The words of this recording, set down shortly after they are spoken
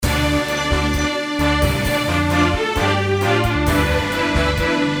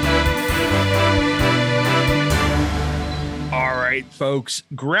Folks,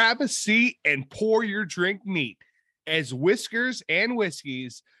 grab a seat and pour your drink neat as Whiskers and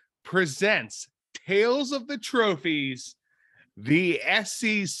Whiskeys presents Tales of the Trophies, the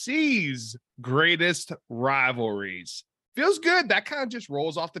SEC's greatest rivalries. Feels good. That kind of just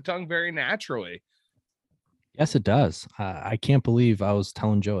rolls off the tongue very naturally. Yes, it does. I can't believe I was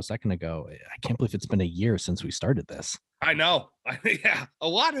telling Joe a second ago. I can't believe it's been a year since we started this. I know. Yeah, a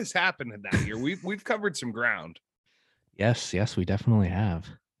lot has happened in that year. We've covered some ground. Yes, we definitely have.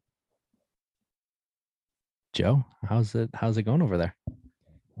 Joe, how's it going over there?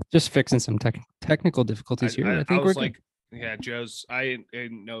 Just fixing some technical difficulties here. I think was we're like, yeah, Joe's. I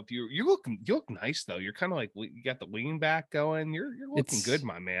didn't know if you look nice though. You're kind of like you got the lean back going. You're looking good,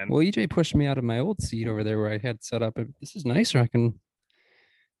 my man. Well, EJ pushed me out of my old seat over there where I had set up. This is nicer. I can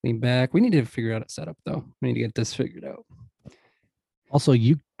lean back. We need to figure out a setup though. We need to get this figured out. Also,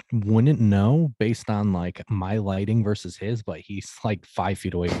 you wouldn't know based on like my lighting versus his, but he's like 5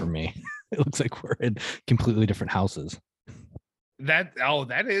 feet away from me. It looks like we're in completely different houses. That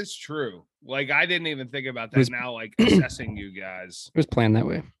is true. Like I didn't even think about that now, like assessing you guys. It was planned that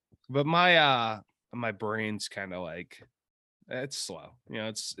way. But my brain's kind of like it's slow. You know,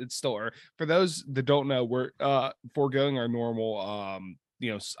 it's still for those that don't know, we're foregoing our normal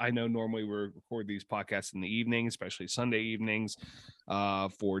I know normally we record these podcasts in the evening, especially Sunday evenings,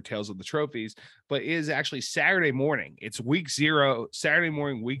 for Tales of the Trophies, but it is actually Saturday morning. It's week 0, Saturday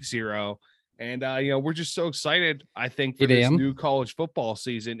morning, week 0. And we're just so excited, I think, for this new college football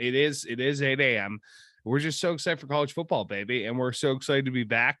season. It is 8 a.m. We're just so excited for college football, baby. And we're so excited to be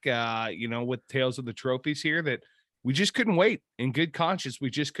back, with Tales of the Trophies here that we just couldn't wait. In good conscience,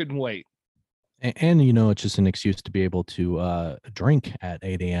 we just couldn't wait. And it's just an excuse to be able to drink at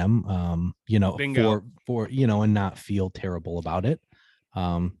 8 a.m. Bingo. for and not feel terrible about it.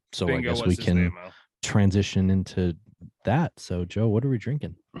 So Bingo, I guess we can transition into that. So Joe, what are we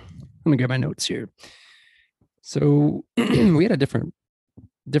drinking? Let me grab my notes here. So we had a different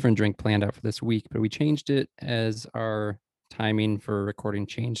drink planned out for this week, but we changed it as our timing for recording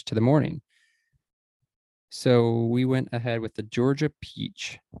changed to the morning. So we went ahead with the Georgia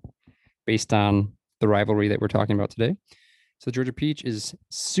Peach based on the rivalry that we're talking about today. So the Georgia Peach is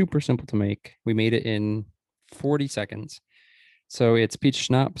super simple to make. We made it in 40 seconds. So it's peach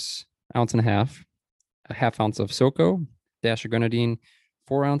schnapps, 1.5 ounces, a 1/2 ounce of SoCo, dash of grenadine,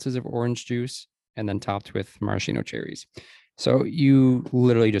 4 ounces of orange juice, and then topped with maraschino cherries. So you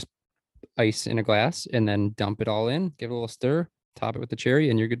literally just ice in a glass and then dump it all in, give it a little stir, top it with the cherry,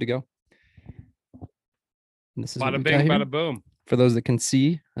 and you're good to go. And this is bada bing, bada boom. For those that can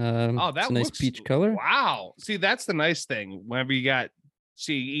see, that's a nice peach color. Wow. See, that's the nice thing. Whenever you got,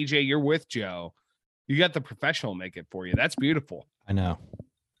 EJ, you're with Joe. You got the professional make it for you. That's beautiful. I know.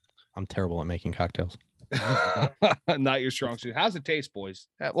 I'm terrible at making cocktails. Not your strong suit. How's it taste, boys?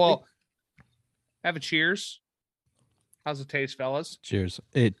 Well, have a cheers. How's it taste, fellas? Cheers.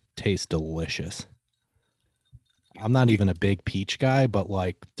 It tastes delicious. I'm not even a big peach guy, but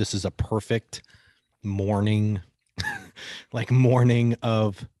like this is a perfect morning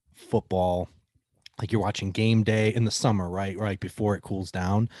of football. Like you're watching game day in the summer, right before it cools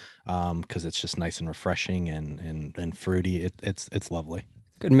down, because it's just nice and refreshing and fruity. It's lovely.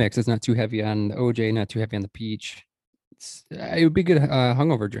 Good mix. It's not too heavy on the OJ, not too heavy on the peach. It would be good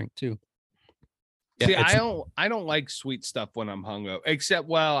hungover drink too. Yeah, see, I don't like sweet stuff when I'm hungover, except,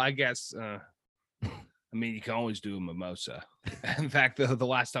 well, I guess, you can always do a mimosa. In fact, the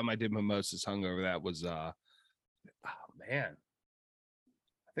last time I did mimosas hungover, that was, I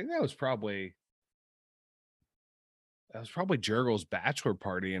think that was probably Jurgle's bachelor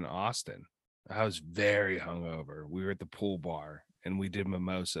party in Austin. I was very hungover. We were at the pool bar and we did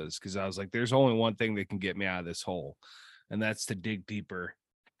mimosas because I was like, there's only one thing that can get me out of this hole, and that's to dig deeper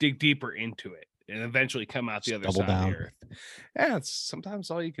into it and eventually come out the other side of the earth. Yeah, it's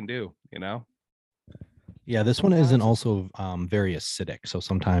sometimes all you can do, Yeah, this one isn't also very acidic, so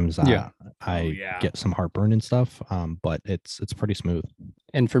sometimes I get some heartburn and stuff, but it's pretty smooth.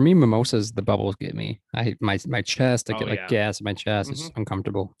 And for me, mimosas, the bubbles get me. My chest, I get gas in my chest. It's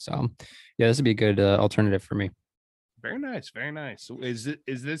uncomfortable. So yeah, this would be a good alternative for me. Very nice, very nice. So is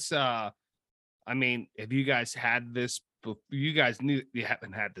this have you guys had this? You guys you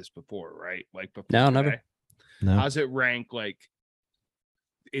haven't had this before, right? Like before? No, never. No. How's it rank? Like,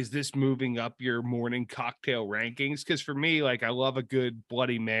 is this moving up your morning cocktail rankings? Because for me, like, I love a good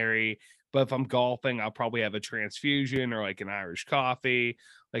Bloody Mary, but if I'm golfing, I'll probably have a transfusion or like an Irish coffee.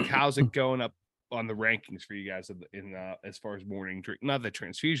 Like, how's it going up on the rankings for you guys in as far as morning drink? Not that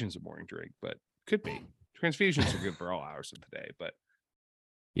transfusion's a morning drink, but could be. Transfusions are good for all hours of the day, but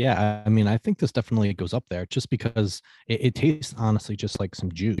Yeah, I mean, I think this definitely goes up there just because it tastes honestly just like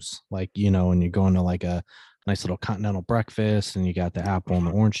some juice. Like, when you're going to like a nice little continental breakfast and you got the apple and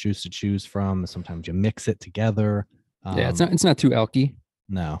the orange juice to choose from. Sometimes you mix it together. Yeah, Um, it's not too alky.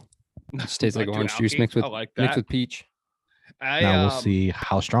 no. It just tastes like Not too orange juice alky. I like mixed that. with peach. I Now we'll see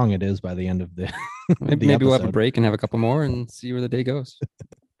how strong it is by the end of the Maybe, the we'll have a episode. break and have a couple more and see where the day goes.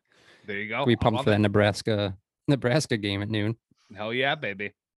 there you go. We I pumped love for that it. Nebraska game at noon. Hell yeah,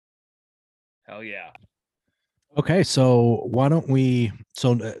 baby. Hell yeah. Okay, so why don't we?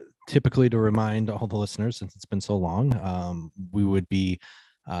 So typically, to remind all the listeners, since it's been so long, we would be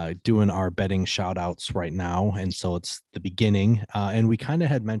doing our betting shout outs right now. And so it's the beginning. And we kind of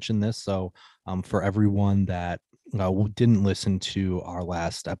had mentioned this. So for everyone that didn't listen to our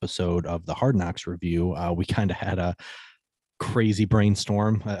last episode of the Hard Knocks review, we kind of had a crazy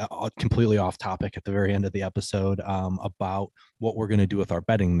brainstorm, completely off topic at the very end of the episode, about what we're going to do with our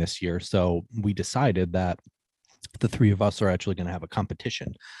betting this year. So we decided that the three of us are actually going to have a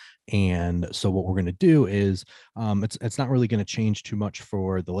competition. And so what we're going to do is it's not really going to change too much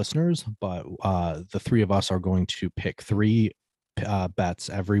for the listeners, but the three of us are going to pick three bets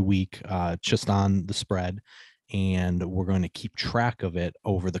every week just on the spread. And we're going to keep track of it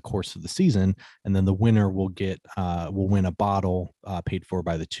over the course of the season. And then the winner will win a bottle paid for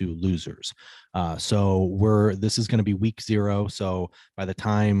by the two losers. So this is going to be week 0. So by the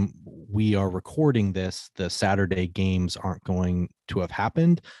time we are recording this, the Saturday games aren't going to have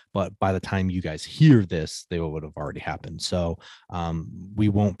happened, but by the time you guys hear this, they would have already happened. So we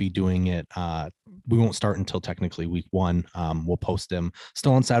won't be doing it. We won't start until technically week 1. We'll post them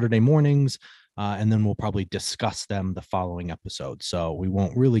still on Saturday mornings. And then we'll probably discuss them the following episode. So we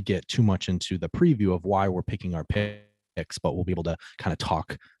won't really get too much into the preview of why we're picking our picks, but we'll be able to kind of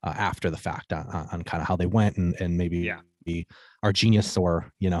talk after the fact on kind of how they went and maybe be our genius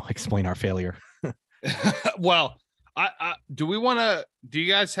or, explain our failure. Well, do you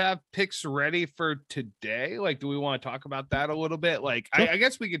guys have picks ready for today? Like, do we want to talk about that a little bit? Like, Sure. I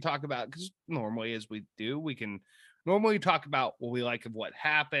guess we could talk about, because normally as we do, we can normally talk about what we like of what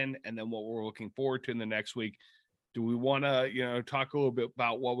happened and then what we're looking forward to in the next week. Do we want to, talk a little bit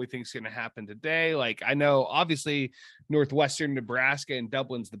about what we think is going to happen today? Like, I know obviously Northwestern Nebraska and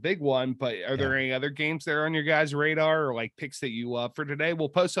Dublin's the big one, but are there any other games that are on your guys' radar or like picks that you love for today? We'll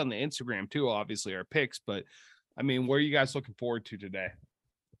post on the Instagram too, obviously our picks, but I mean, what are you guys looking forward to today?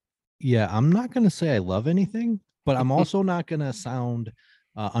 Yeah, I'm not going to say I love anything, but I'm also not going to sound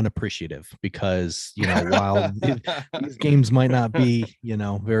unappreciative because, while these games might not be,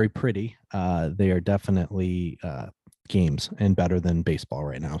 very pretty, they are definitely games and better than baseball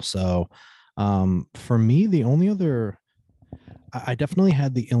right now. So for me, the only other, I definitely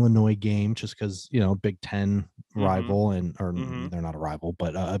had the Illinois game just because, Big Ten rival or they're not a rival,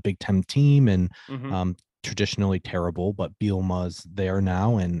 but a Big Ten team and traditionally terrible, but Bielema's there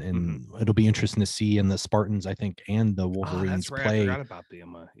now, and it'll be interesting to see. And the Spartans, I think, and the Wolverines I forgot about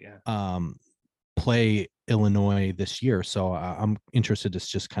Bielema. Play Illinois this year. So I'm interested to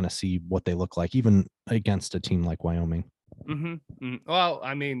just kind of see what they look like, even against a team like Wyoming. Well,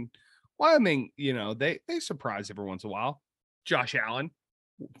 I mean, Wyoming, they surprise every once in a while. Josh Allen,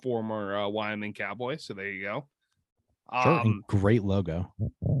 former Wyoming Cowboy. So there you go. Sure, and great logo.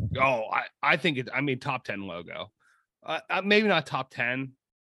 Oh, I think top 10 logo. Maybe not top 10,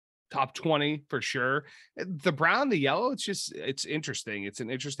 top 20 for sure. The brown, the yellow, it's interesting. It's an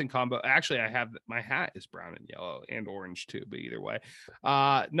interesting combo. Actually, I have my hat is brown and yellow and orange too, but either way.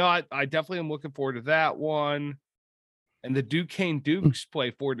 No, I definitely am looking forward to that one. And the Duquesne Dukes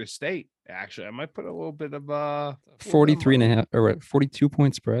play Florida State. Actually, I might put a little bit of 43.5 or 42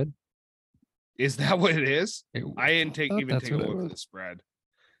 point spread. Is that what it is? I didn't take a look at the spread.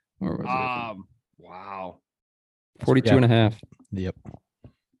 Where was it? Wow. 42 and a half. Yep.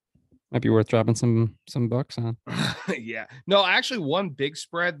 Might be worth dropping some bucks on. Yeah. No, actually, one big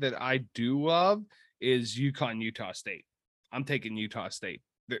spread that I do love is UConn, Utah State. I'm taking Utah State.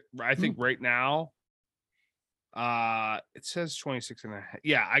 I think right now, it says 26 and a half.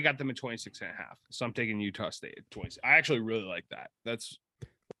 Yeah, I got them at 26 and a half. So I'm taking Utah State at 20. I actually really like that.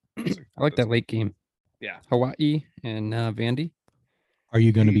 I like that late game. Yeah. Hawaii and Vandy. Are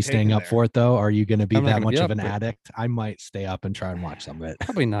you going to be staying up for it though? Are you going to be that much of an but addict? I might stay up and try and watch some of it.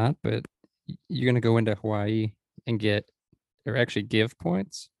 Probably not, but you're going to go into Hawaii and actually give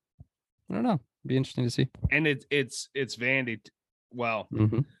points. I don't know. It'd be interesting to see. And it's Vandy. Well,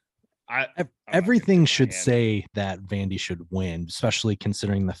 Everything should hand. say that Vandy should win, especially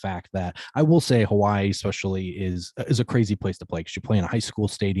considering the fact that I will say Hawaii especially is a crazy place to play because you play in a high school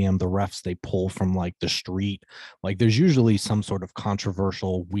stadium. The refs, they pull from like the street. Like there's usually some sort of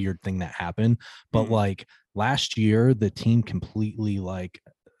controversial weird thing that happened. But like last year, the team completely like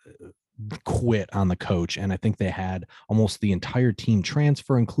quit on the coach, and I think they had almost the entire team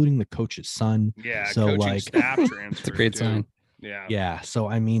transfer, including the coach's son. Yeah, so coaching like staff transfer. It's a great sign. Yeah, so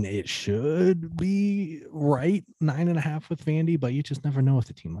I mean, it should be right 9.5 with Vandy, but you just never know with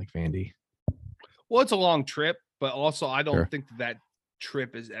a team like Vandy. Well, it's a long trip, but also I don't Sure. think that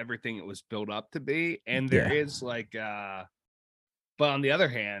trip is everything it was built up to be. And there is like, but on the other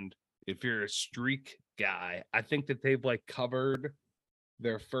hand, if you're a streak guy, I think that they've like covered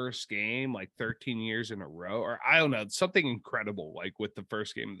their first game like 13 years in a row, or I don't know, something incredible like with the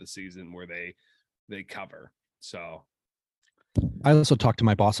first game of the season where they cover. So I also talked to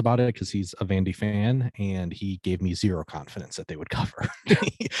my boss about it because he's a Vandy fan, and he gave me zero confidence that they would cover.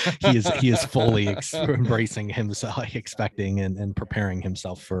 he is fully embracing himself, like, expecting and preparing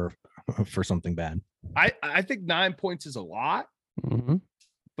himself for something bad. I think 9 points is a lot,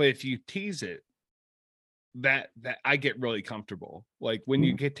 but if you tease it, that I get really comfortable. Like when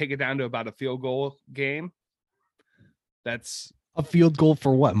you take it down to about a field goal game, that's a field goal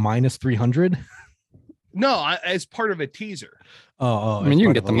for what, minus 300? No, as part of a teaser. I mean, you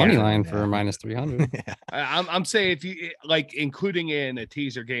can get the money line for minus 300. I'm saying if you like including in a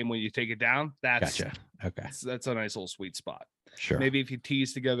teaser game when you take it down, that's gotcha. Okay, that's a nice little sweet spot. Sure. Maybe if you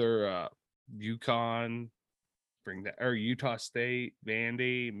tease together UConn, bring that, or Utah State,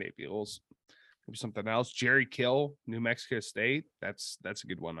 Vandy, maybe something else. Jerry Kill, New Mexico State. That's a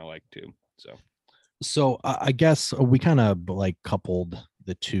good one I like too. So I guess we kind of like coupled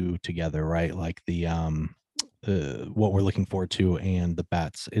the two together, right? Like the what we're looking forward to and the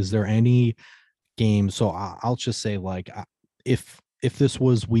bets. Is there any game? So I'll just say like if this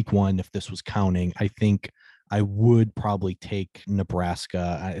was week 1, if this was counting, I think I would probably take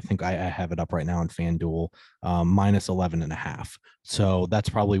Nebraska. I think I have it up right now on FanDuel, minus 11.5. So that's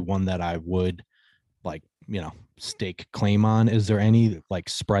probably one that I would like, stake claim on. Is there any like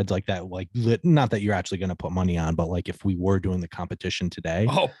spreads like that? Like not that you're actually going to put money on, but like if we were doing the competition today.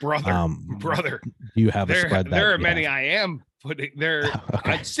 Oh, brother, do you have a spread? There are many I am putting there.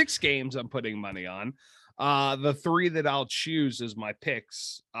 Okay. 6 games I'm putting money on. The 3 that I'll choose as my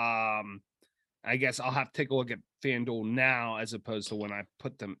picks. I guess I'll have to take a look at FanDuel now as opposed to when I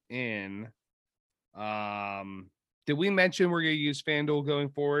put them in. Did we mention we're going to use FanDuel going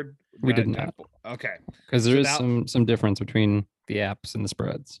forward? We did not. Okay. Because there is some difference between the apps and the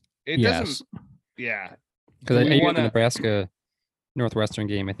spreads. It doesn't. Yeah. Because I used the Nebraska Northwestern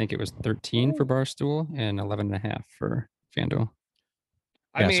game. I think it was 13 for Barstool and 11.5 for FanDuel.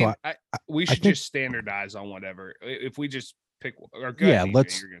 I mean, we should just standardize on whatever. If we just pick, or go ahead,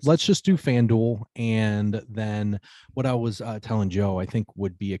 let's just do FanDuel, and then what I was telling Joe, I think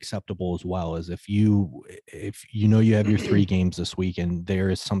would be acceptable as well is if you you have your 3 games this week, and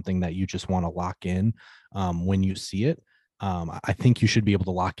there is something that you just want to lock in when you see it. I think you should be able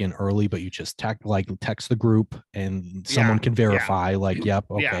to lock in early, but you just text the group and someone can verify yep,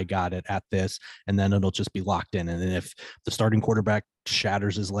 okay, got it at this, and then it'll just be locked in. And then if the starting quarterback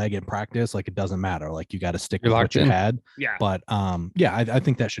shatters his leg in practice, like it doesn't matter, like you got to stick with what you had. But I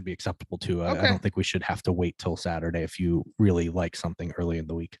think that should be acceptable too. I don't think we should have to wait till Saturday if you really like something early in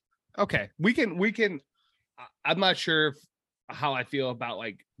the week. Okay, we can I'm not sure how I feel about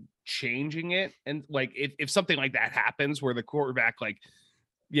like changing it, and like if something like that happens where the quarterback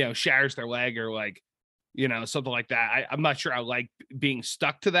shatters their leg or something like that, I'm not sure I like being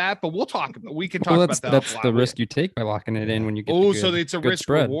stuck to that, but we can talk about that. That's the risk you take by locking it in when you get so it's a risk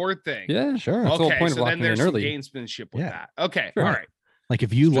reward thing. Yeah, sure. That's okay, the whole point of locking then there's in early. Gamesmanship with that. Okay, sure. All right. Like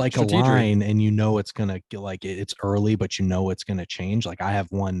if you like a line and it's gonna it's early, but it's gonna change. Like I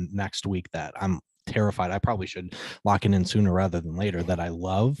have one next week that I'm terrified. I probably should lock it in sooner rather than later that I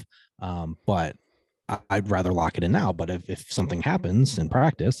love. But I'd rather lock it in now. But if something happens in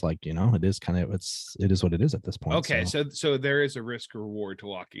practice, it is it is what it is at this point. Okay. So there is a risk reward to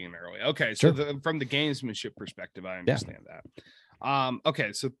locking in early. Okay. So from the gamesmanship perspective, I understand that.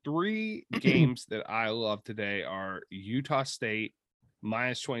 Okay. So 3 games that I love today are Utah State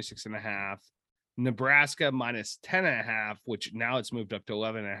minus 26.5, Nebraska minus 10.5, which now it's moved up to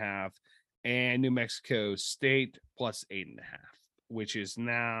 11.5, and New Mexico State plus 8.5, which is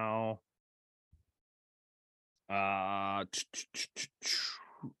now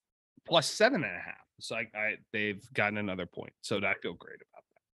plus 7.5. So they've gotten another point. So I feel great about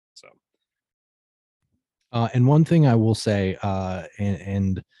that. So and one thing I will say,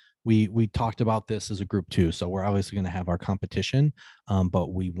 and we talked about this as a group too. So we're obviously going to have our competition,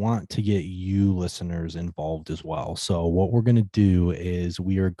 but we want to get you listeners involved as well. So what we're going to do is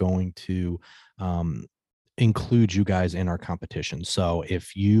we are going to include you guys in our competition. So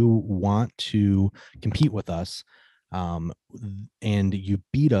if you want to compete with us, and you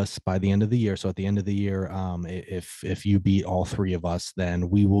beat us by the end of the year. So at the end of the year, if you beat all three of us, then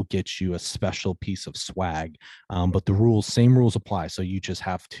we will get you a special piece of swag. But the same rules apply. So you just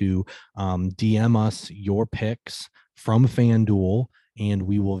have to DM us your picks from FanDuel, and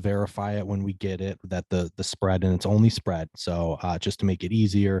we will verify it when we get it that the spread, and it's only spread. So just to make it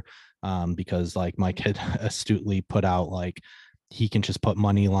easier, because like Mike had astutely put out, like, he can just put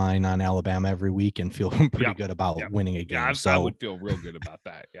money line on Alabama every week and feel pretty good about winning a game. Yeah, so I would feel real good about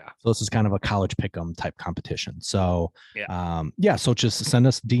that. Yeah. So this is kind of a college pick'em type competition. So yeah. So just send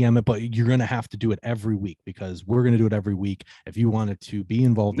us DM it, but you're gonna have to do it every week, because we're gonna do it every week. If you wanted to be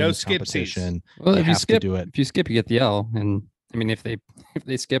involved in this competition, well, if you skip, to do it. If you skip, you get the L. And I mean, if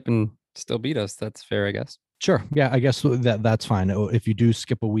they skip and still beat us, that's fair, I guess. Sure. Yeah, I guess that's fine. If you do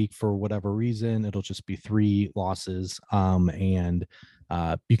skip a week for whatever reason, it'll just be 3 losses. And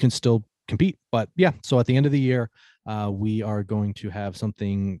you can still compete. But yeah, so at the end of the year, we are going to have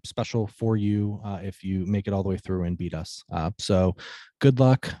something special for you if you make it all the way through and beat us. So good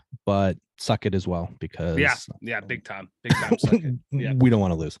luck, but suck it as well, because big time suck it. Yeah. We don't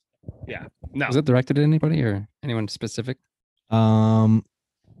want to lose. Yeah. No. Is it directed at anybody or anyone specific? No,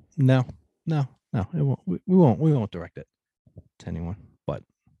 it won't. We won't direct it to anyone, but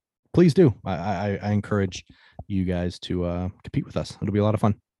please do. I encourage you guys to compete with us. It'll be a lot of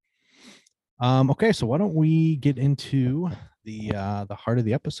fun. Okay, so why don't we get into the heart of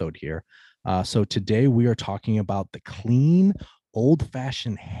the episode here? So today we are talking about the clean,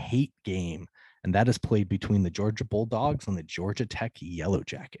 old-fashioned hate game, and that is played between the Georgia Bulldogs and the Georgia Tech Yellow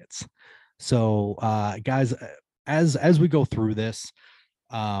Jackets. So, guys, as we go through this,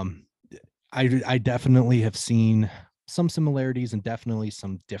 I definitely have seen some similarities and definitely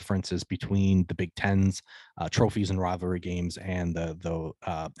some differences between the Big Ten's trophies and rivalry games and the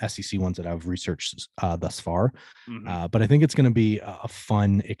SEC ones that I've researched thus far. Mm-hmm. But I think it's going to be a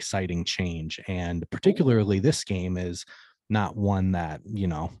fun, exciting change. And particularly this game is not one that,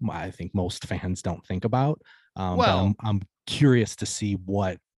 I think most fans don't think about. But I'm curious to see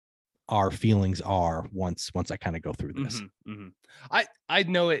what our feelings are once I kind of go through this. Mm-hmm. Mm-hmm. I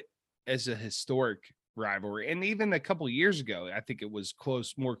know it as a historic rivalry, and even a couple of years ago I think it was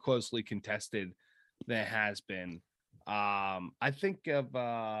more closely contested than it has been. I think of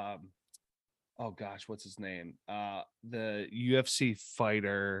oh gosh, what's his name, the UFC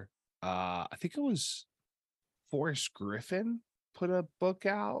fighter, I think it was Forrest Griffin put a book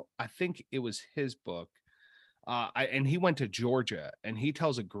out. I think it was his book, and he went to Georgia, and he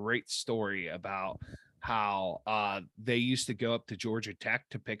tells a great story about how they used to go up to Georgia Tech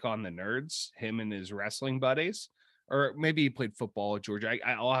to pick on the nerds, him and his wrestling buddies, or maybe he played football at Georgia.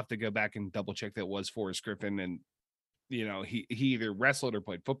 I'll have to go back and double check that was Forrest Griffin, and he either wrestled or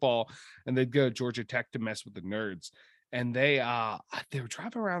played football, and they'd go to Georgia Tech to mess with the nerds, and they were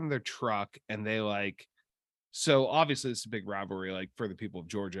driving around in their truck, and they so obviously this is a big rivalry for the people of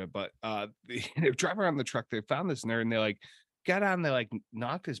Georgia, but they were driving around the truck, they found this nerd, and they got on, they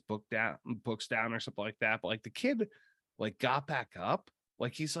knocked his books down or something like that, but the kid got back up,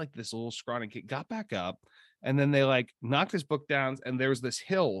 he's this little scrawny kid, got back up, and then they knocked his book down, and there was this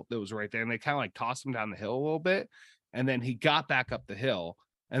hill that was right there, and they kind of tossed him down the hill a little bit, and then he got back up the hill,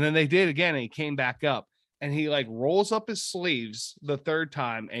 and then they did again, and he came back up, and he rolls up his sleeves the third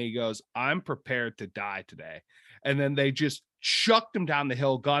time, and he goes, "I'm prepared to die today." And then they just chucked him down the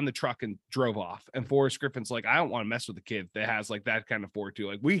hill, got in the truck, and drove off. And Forrest Griffin's I don't want to mess with a kid that has that kind of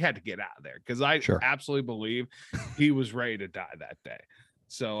fortitude. We had to get out of there, because I absolutely believe he was ready to die that day.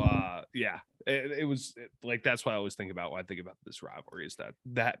 So it was that's what I always think about when I think about this rivalry, is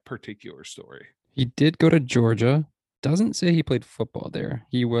that particular story. He did go to Georgia. Doesn't say he played football there.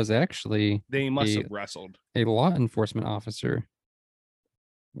 He was actually they must have wrestled, a law enforcement officer.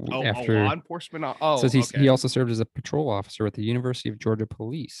 After a law enforcement. Says he also served as a patrol officer at the University of Georgia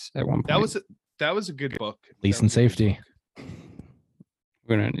Police at one point. That was a good book. Police and safety.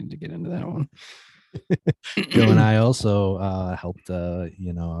 We don't need to get into that one. Joe and I also helped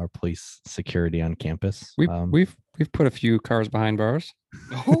our police security on campus. We've put a few cars behind bars.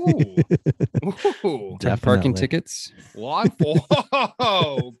 Oh, parking tickets.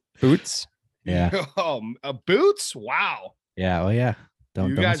 Whoa. Boots. Yeah. Boots. Wow. Yeah. Well, yeah.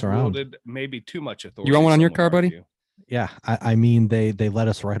 Don't guys mess around. wielded maybe too much authority. You want one on your car, buddy? Yeah. I mean, they let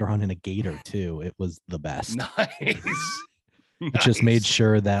us ride around in a Gator too. It was the best. Nice. It just made Nice.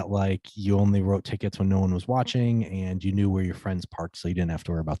 sure that like you only wrote tickets when no one was watching and you knew where your friends parked, so you didn't have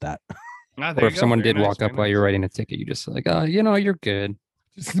to worry about that. Ah, there Or you if go. someone Very did nice. walk Very up while you're nice. writing a ticket, you just like, you're good.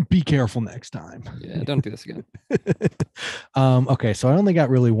 Just be careful next time. Yeah, don't do this again. Okay, so I only got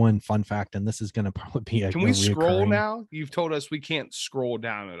really one fun fact, and this is going to probably be a Can we scroll reoccurring. now? You've told us we can't scroll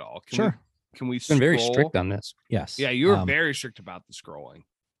down at all. Sure. Can we Been very strict scroll? on this. Yes. Yeah, you were very strict about the scrolling.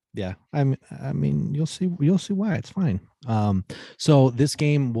 Yeah, I mean, you'll see why. It's fine. So this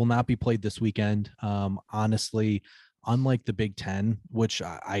game will not be played this weekend. Honestly, unlike the Big Ten, which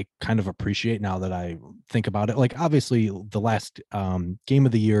I kind of appreciate now that I think about it. Like, obviously, the last game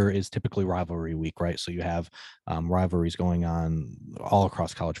of the year is typically rivalry week, right? So you have rivalries going on all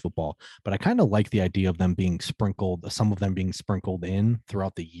across college football. But I kind of like the idea of them being sprinkled, some of them being sprinkled in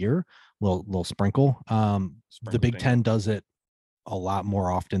throughout the year, little sprinkle. The Sprinkled Big in. Ten does it a lot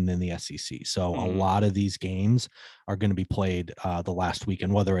more often than the SEC. So a lot of these games are going to be played the last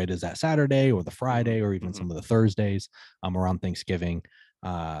weekend, whether it is that Saturday or the Friday or even some of the Thursdays around Thanksgiving.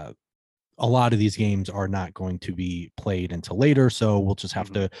 A lot of these games are not going to be played until later. So we'll just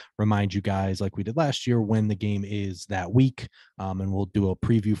have to remind you guys, like we did last year, when the game is that week. And we'll do a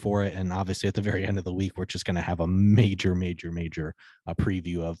preview for it. And obviously at the very end of the week, we're just going to have a major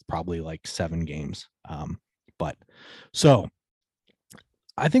preview of probably like 7 games. But so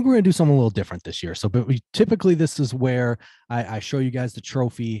I think we're going to do something a little different this year. So, but typically this is where I show you guys the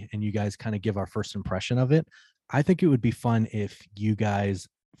trophy and you guys kind of give our first impression of it. I think it would be fun if you guys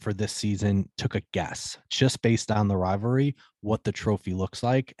for this season took a guess just based on the rivalry, what the trophy looks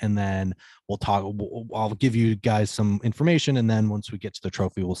like. And then I'll give you guys some information. And then once we get to the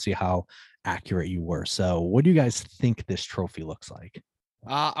trophy, we'll see how accurate you were. So what do you guys think this trophy looks like?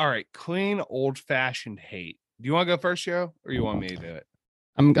 All right. Clean, old fashioned hate. Do you want to go first, Joe, or you want me to do it?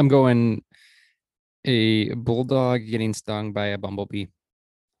 I'm going a bulldog getting stung by a bumblebee.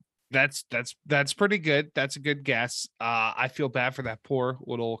 That's pretty good. That's a good guess. I feel bad for that poor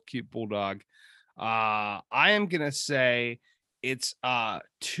little cute bulldog. I am gonna say it's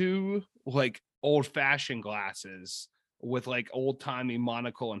 2 like old fashioned glasses with like old timey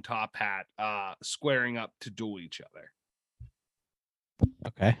monocle and top hat squaring up to duel each other.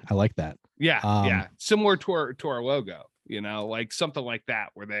 Okay, I like that. Yeah, yeah, similar to our logo. Like something like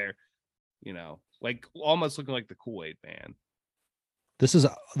that, where they're, like almost looking like the Kool-Aid Man. This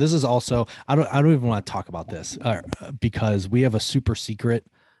is also I don't even want to talk about this because we have a super secret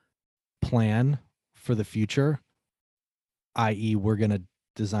plan for the future, i.e., we're gonna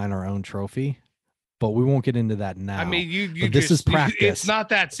design our own trophy, but we won't get into that now. I mean, this is practice. It's not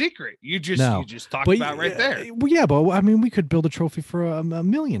that secret. You just talked about right there. Yeah, but I mean, we could build a trophy for a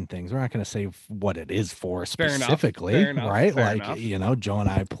million things. We're not going to say what it is for specifically, Fair enough. right? Fair like enough. Joe and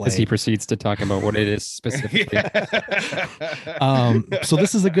I play. As he proceeds to talk about what it is specifically. So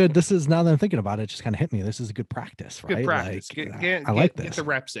this is now that I'm thinking about it, just kind of hit me. This is a good practice, right? Good practice. I like this. Get the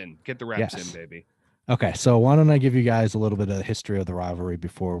reps in. Get the reps in, baby. Okay, so why don't I give you guys a little bit of the history of the rivalry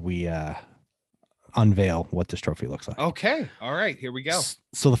before we unveil what this trophy looks like. Okay. All right. Here we go.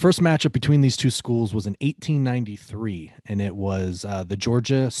 So the first matchup between these two schools was in 1893, and it was the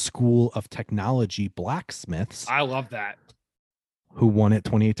Georgia School of Technology Blacksmiths. I love that. Who won it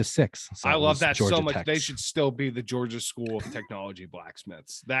 28-6. So I love that Georgia so much. Tech's. They should still be the Georgia School of Technology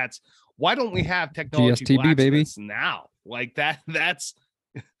Blacksmiths. Why don't we have technology GSTB, blacksmiths now? Like that's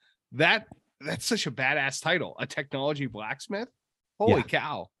such a badass title. A technology blacksmith. Holy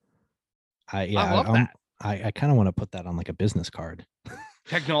cow. I love that. I kind of want to put that on like a business card.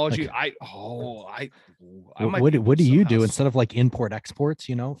 Technology. Like, what do you do instead of like import exports?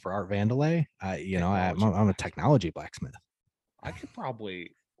 For Art Vandelay. I'm a technology blacksmith. I could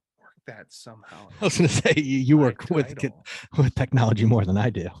probably work that somehow. I was gonna say you work with technology more than I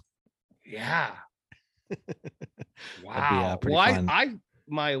do. Yeah. Wow. Well, I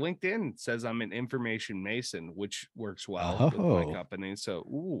my LinkedIn says I'm an information mason, which works well with my company.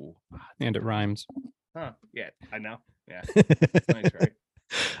 So, and it rhymes. Huh? Yeah, I know. Yeah, that's nice, right?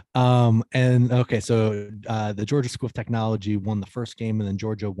 And okay, so the Georgia School of Technology won the first game, and then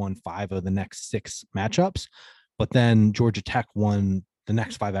Georgia won 5 of the next 6 matchups, but then Georgia Tech won the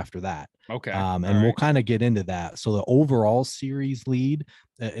next 5 after that. Okay. And we'll kind of get into that. So the overall series lead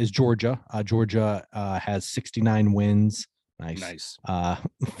is Georgia. Georgia has 69 wins. Nice.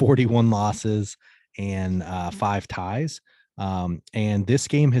 41 losses and 5 ties. And this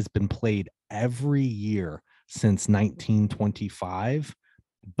game has been played every year since 1925,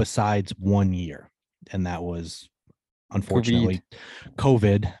 besides 1 year. And that was unfortunately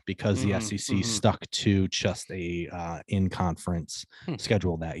COVID because the Mhm, SEC mhm. stuck to just a in conference Hmm.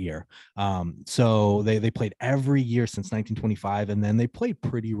 schedule that year. So they played every year since 1925, and then they played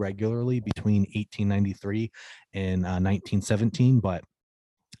pretty regularly between 1893 and 1917, but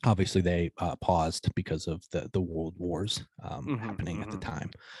obviously they paused because of the world wars happening at the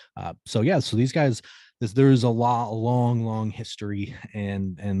time. So these guys, there's a long history,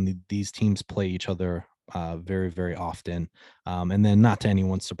 and these teams play each other very, very often. And then, not to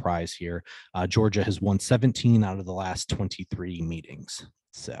anyone's surprise here, Georgia has won 17 out of the last 23 meetings.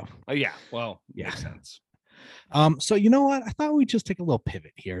 So Oh yeah, well, Yeah. makes sense. so you know what, I thought we'd just take a little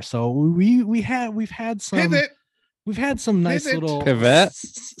pivot here. So we've had some Pivot. we've had some nice Pivot. little Pivot.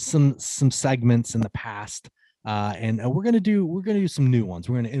 some segments in the past, and we're gonna do some new ones.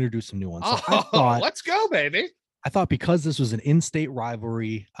 We're gonna introduce some new ones. So Oh, let's go, baby. I thought because this was an in-state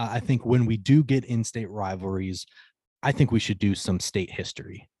rivalry, I think when we do get in-state rivalries, I think we should do some state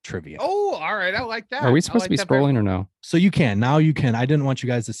history trivia. Oh, all right. I like that. Are we I supposed like to be that very scrolling much. or no? So you can now. You can. I didn't want you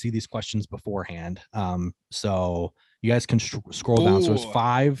guys to see these questions beforehand. So you guys can scroll down. So there's Ooh.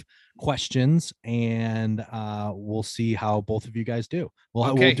 5 questions, and we'll see how both of you guys do. Okay,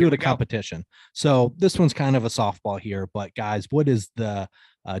 We'll do here it we a go. competition. So this one's kind of a softball here, but guys, what is the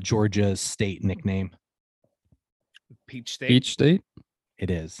Georgia state nickname? Peach State. Peach State. It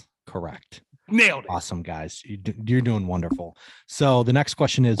is correct. Nailed it. Awesome, guys. You're doing wonderful. So the next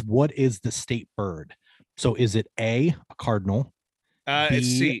question is, what is the state bird? So is it A, a cardinal, It's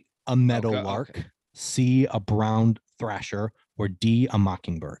B, C. a meadowlark, C, a brown thrasher, or D, a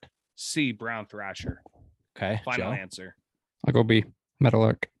mockingbird? C. Brown Thrasher. Okay, Final Joe? answer. I'll go B.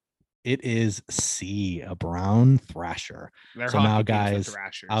 Meadowlark. It is C, a brown thrasher. Their So hockey now, team's the guys,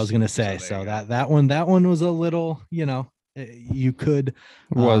 Thrashers. I was gonna say, there so you go. that one was a little, you could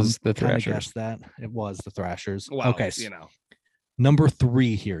Was the kind of Thrashers. guess that it was the Thrashers. Well, Okay, number number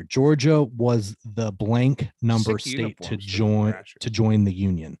 3 here. Georgia was the blank number Sick state to uniforms for the Thrashers. join the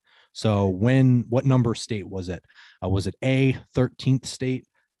Union. So what number state was it? Was it A, 13th state,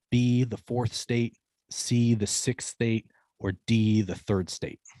 B, the 4th state, C, the 6th state, or D, the 3rd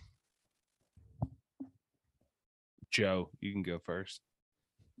state? Joe, you can go first.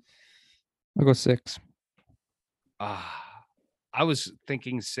 I'll go 6. I was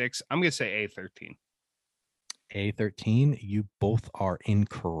thinking 6. I'm gonna say A13. A13, you both are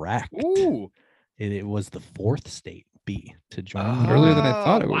incorrect. Ooh. It was the 4th state, B, to join the Earlier Union. than I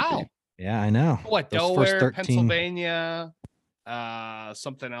thought it would wow. be. Yeah, I know. What, Those Delaware, first 13 Pennsylvania,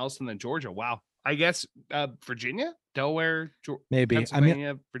 something else, and then Georgia. Wow. I guess Virginia, Delaware, Maybe.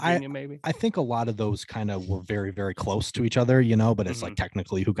 Pennsylvania, Virginia, maybe. I think a lot of those kind of were very, very close to each other, but it's like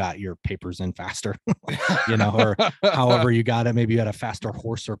technically who got your papers in faster, or however you got it. Maybe you had a faster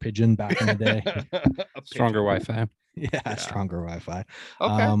horse or pigeon back in the day. Stronger Wi-Fi. Yeah, stronger Wi-Fi.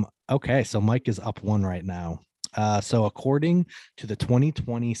 Okay. Okay, so Mike is up 1 right now. So according to the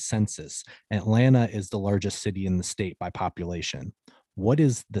 2020 census, Atlanta is the largest city in the state by population. What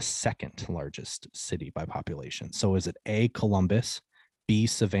is the second largest city by population? So is it A, Columbus, B,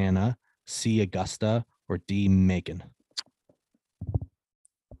 Savannah, C, Augusta, or D, Macon?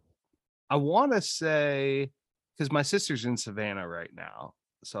 I want to say, because my sister's in Savannah right now,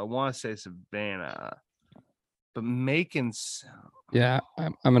 so I want to say Savannah, but Macon's. Yeah,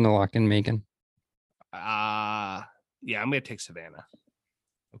 I'm gonna lock in Macon. Yeah, I'm gonna take Savannah.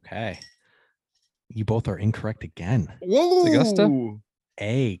 Okay. You both are incorrect again. Whoa, Augusta?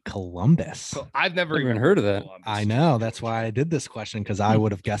 A, Columbus. So I've never even heard of that. Columbus. I know. That's why I did this question, because I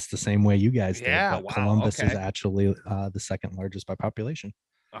would have guessed the same way you guys did. Yeah, But wow, Columbus is okay. actually the second largest by population.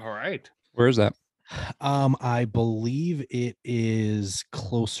 All right. Where is that? I believe it is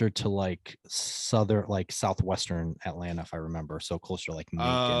closer to like southwestern Atlanta, if I remember. So closer to like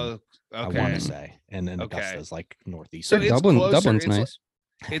Macon, I want Okay. to say, and then Okay. Augusta is like northeast. So Yeah, it's closer. Dublin's It's like- nice.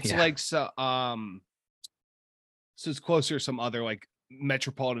 It's Yeah. like so it's closer to some other like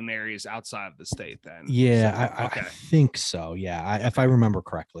metropolitan areas outside of the state then. Yeah, So, I think so. Yeah, if I remember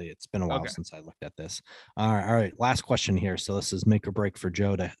correctly, it's been a while Okay. since I looked at this. All right. Last question here. So this is make or break for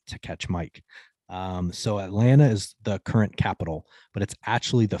Joe to catch Mike. So Atlanta is the current capital, but it's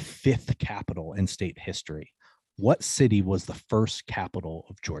actually the 5th capital in state history. What city was the first capital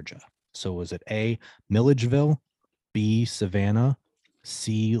of Georgia? So was it A, Milledgeville, B, Savannah,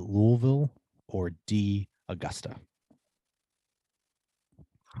 C, Louisville, or D, Augusta?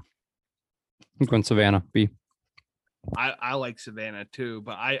 I'm going Savannah. B. I like Savannah too,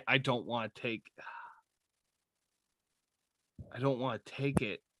 but I don't want to take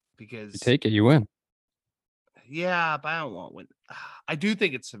it because You take it, you win. yeah, but I don't want to win. I do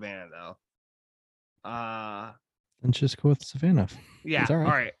think it's Savannah though. And just go with Savannah. Yeah. all All right.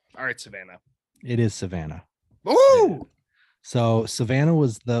 right. All right, Savannah. It is Savannah. Ooh. So Savannah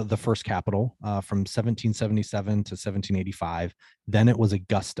was the first capital from 1777 to 1785. Then it was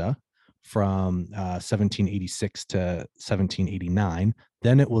Augusta from 1786 to 1789.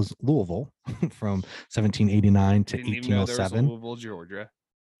 Then it was Louisville from 1789 to Didn't even know there was a 1807. Louisville, Georgia.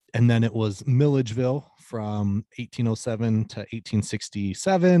 And then it was Milledgeville from 1807 to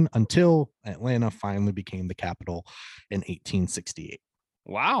 1867 until Atlanta finally became the capital in 1868.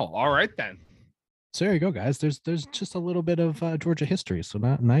 Wow. All right then. So there you go, guys. There's just a little bit of Georgia history. So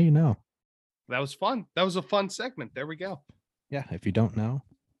now you know. That was fun. That was a fun segment. There we go. Yeah, if you don't know,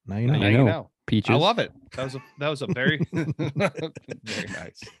 now you Now know. Now you you know. know. Peaches. I love it. That was a very very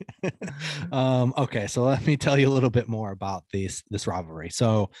nice. Okay, so let me tell you a little bit more about this rivalry.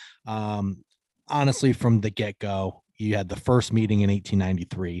 So honestly, from the get-go, you had the first meeting in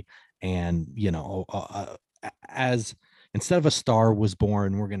 1893, and as instead of a star was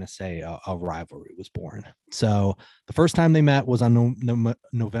born, we're going to say a rivalry was born. So the first time they met was on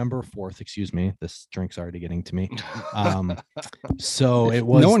November 4th. Excuse me, this drink's already getting to me. So it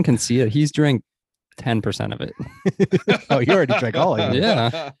was. No one can see it. He's drank 10% of it. Oh, you already drank all of it.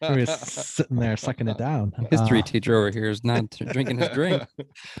 Yeah. He was sitting there sucking it down. History teacher over here is not drinking his drink.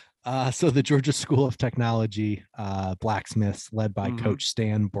 So the Georgia School of Technology blacksmiths, led by Coach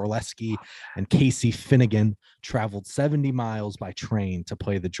Stan Borleski and Casey Finnegan, traveled 70 miles by train to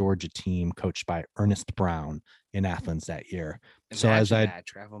play the Georgia team, coached by Ernest Brown in Athens that year. So as I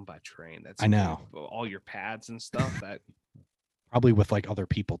traveling by train, that's I know all your pads and stuff that probably with like other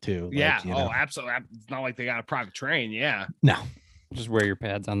people too. Yeah. Like, you know. Absolutely. It's not like they got a private train. Yeah. No. Just wear your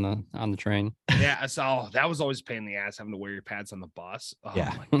pads on the train. Yeah. So that was always a pain in the ass having to wear your pads on the bus. Oh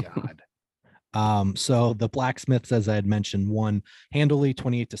Yeah. my God. So the blacksmiths, as I had mentioned, won handily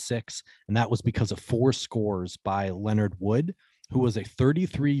 28-6, and that was because of 4 scores by Leonard Wood, who was a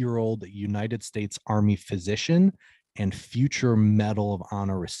 33-year-old United States Army physician and future Medal of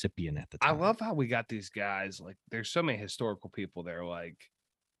Honor recipient at the time. I love how we got these guys. Like, there's so many historical people there. Like,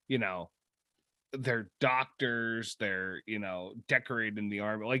 they're doctors. They're decorated in the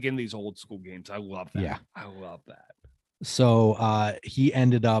army. Like in these old school games. I love that. Yeah, I love that. So he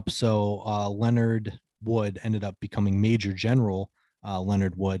ended up. Leonard Wood ended up becoming Major General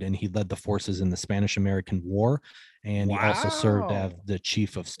Leonard Wood, and he led the forces in the Spanish-American War, and he also served as the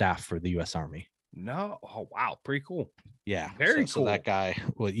Chief of Staff for the U.S. Army. No, oh wow, pretty cool. Yeah, very cool. So that guy,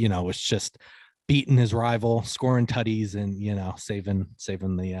 was just beating his rival, scoring tutties, and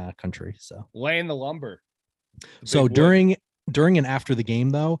saving the country. So laying the lumber. So during and after the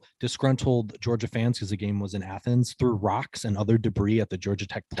game, though, disgruntled Georgia fans, because the game was in Athens, threw rocks and other debris at the Georgia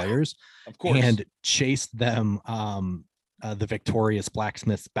Tech players, of course, and chased them, the victorious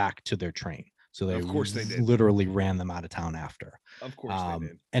blacksmiths, back to their train. So they, of course, they did. Literally ran them out of town after. Of course, they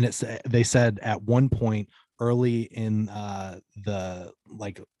did. And they said at one point early in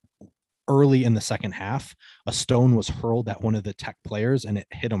early in the second half, a stone was hurled at one of the Tech players, and it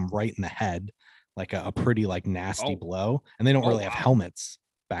hit him right in the head, like a pretty nasty blow. And they don't really have helmets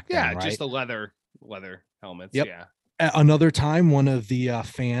back then, right? Just the leather helmets. Yep. Yeah. At another time, one of the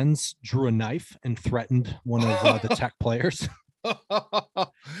fans drew a knife and threatened one of the Tech players.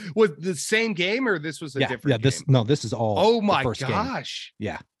 Was the same game, or this was a different game? This is all. Oh my gosh. Game.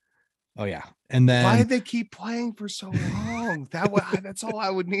 Yeah. Oh yeah. And then why did they keep playing for so long? That's all I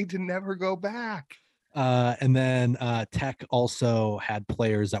would need to never go back. And then Tech also had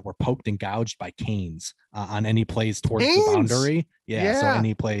players that were poked and gouged by canes on any plays towards the boundary. Yeah. So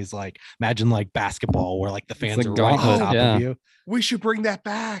any plays, imagine basketball, where the fans are right on top of you. We should bring that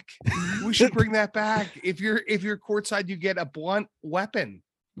back. We should bring that back. If you're courtside, you get a blunt weapon,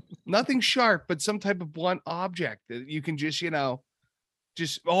 nothing sharp, but some type of blunt object that you can just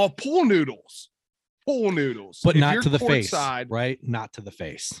pool noodles, but not to the face, right? Not to the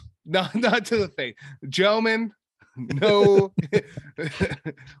face. Not to the face. Gentlemen, no.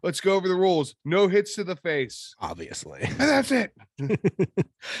 Let's go over the rules. No hits to the face. Obviously. And that's it.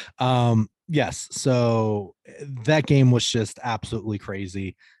 Yes. So that game was just absolutely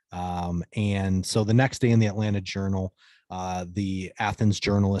crazy. And so the next day in the Atlanta Journal, the Athens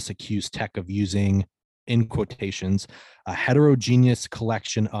journalists accused Tech of using, in quotations, a heterogeneous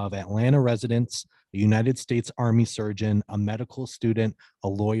collection of Atlanta residents, a United States Army surgeon, a medical student, a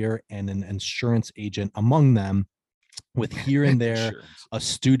lawyer, and an insurance agent among them, with here and there a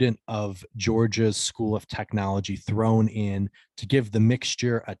student of Georgia's School of Technology thrown in to give the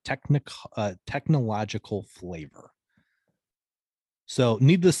mixture a technological flavor. So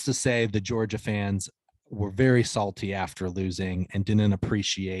needless to say, the Georgia fans were very salty after losing and didn't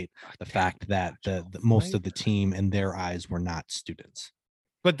appreciate the fact that the most of the team in their eyes were not students.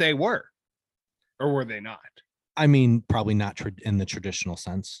 But they were, or were they not? I mean, probably not in the traditional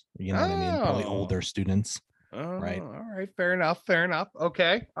sense. You know what I mean? Probably Oh. older students. Oh, Right. All right. Fair enough. Fair enough.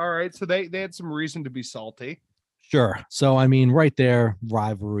 Okay. All right. So they had some reason to be salty. Sure. So I mean, right there,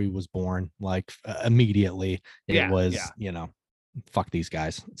 rivalry was born. Like immediately, it was fuck these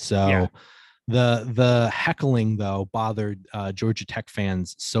guys. So Yeah. the heckling though bothered Georgia Tech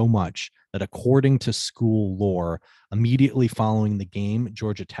fans so much that according to school lore, immediately following the game,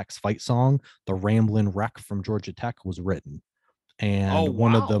 Georgia Tech's fight song, "The Ramblin' Wreck" from Georgia Tech, was written. And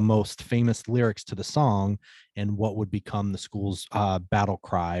one of the wow. most famous lyrics to the song and what would become the school's battle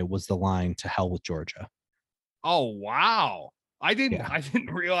cry was the line "To hell with Georgia." Oh, wow. I didn't Yeah.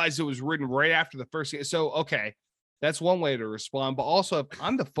 realize it was written right after the first game. So, okay. That's one way to respond. But also, if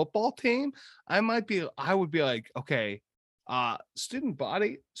I'm the football team, I would be like, okay, student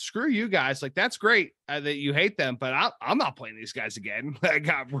body, screw you guys. Like, that's great that you hate them, but I'm not playing these guys again. I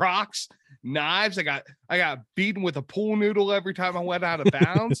got rocks, knives. I got beaten with a pool noodle every time I went out of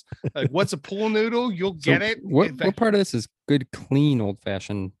bounds. Like, what's a pool noodle? You'll get it. What part of this is good, clean, old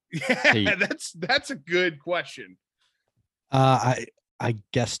fashioned? Yeah, that's a good question. I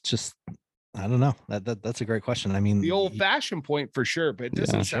guess just I don't know. That's a great question. I mean, The old fashioned point for sure, but it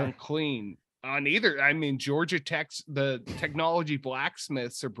doesn't Yeah, sound clean on either. I mean, Georgia Tech's the technology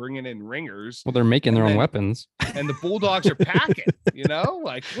blacksmiths are bringing in ringers, Well, they're making their own weapons, and the Bulldogs are packing.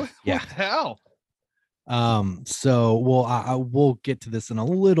 Like what the hell? So I will get to this in a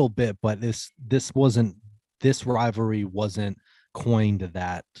little bit, but this rivalry wasn't coined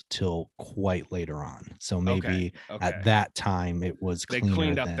that till quite later on. So maybe Okay. at that time it was They cleaner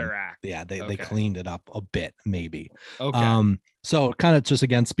cleaned up than- their act. Yeah, they Okay. cleaned it up a bit, maybe. Okay. So kind of just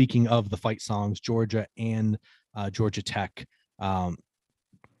again speaking of the fight songs, Georgia and Georgia Tech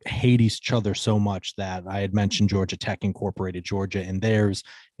hate each other so much that I had mentioned Georgia Tech incorporated Georgia in theirs,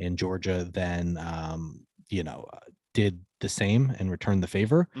 and Georgia then did the same and returned the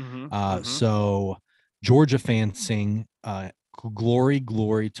favor. So Georgia fans sing "Glory,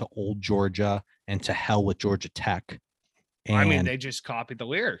 Glory to Old Georgia" and "To Hell with Georgia Tech." And I mean, they just copied the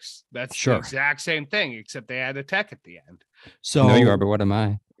lyrics. That's Sure. the exact same thing, except they had a tech at the end. so no, you are, but what am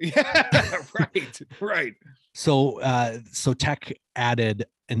I? Yeah, right. So Tech added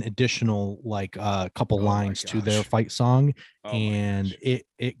an additional couple Oh my lines to their gosh. fight song, Oh my and gosh.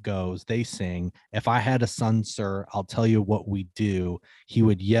 it goes. They sing, "If I had a son, sir, I'll tell you what we do. He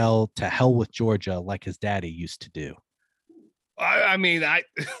would yell, 'To hell with Georgia,' like his daddy used to do." I mean,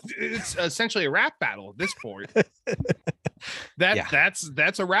 it's essentially a rap battle at this point.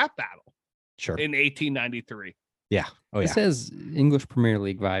 That's a rap battle Sure. in 1893. Yeah. Oh This yeah. has English Premier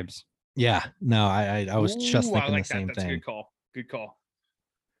League vibes. Yeah. No, I was just Ooh, I thinking like the same that. That's thing. a good call. Good call.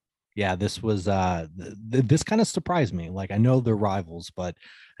 Yeah, this was this kind of surprised me. Like I know they're rivals, but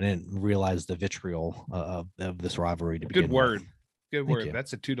I didn't realize the vitriol of this rivalry to begin Good word. with. Good Thank word. you.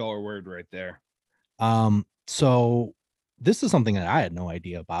 That's a $2 word right there. So this is something that I had no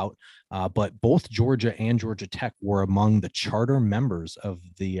idea about, but both Georgia and Georgia Tech were among the charter members of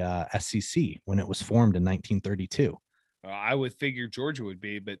the SEC when it was formed in 1932. I would figure Georgia would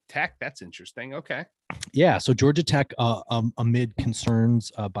be, but Tech, that's interesting. Okay. Yeah, so Georgia Tech, amid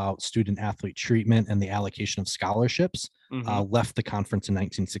concerns about student athlete treatment and the allocation of scholarships, left the conference in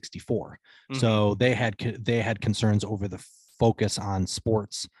 1964. So they had concerns over the focus on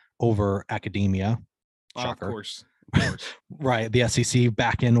sports over academia. Shocker. Of course. Right, the SEC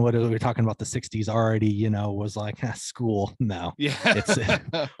back in what we were talking about the 60s already, was like school. No, Yeah, it's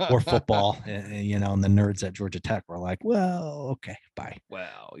or football, and the nerds at Georgia Tech were like, well, okay, bye.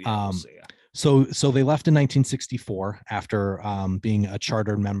 Well, yeah, we'll see. So they left in 1964 after being a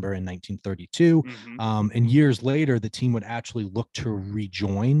charter member in 1932. And years later, the team would actually look to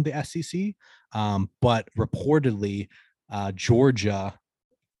rejoin the SEC. But reportedly, Georgia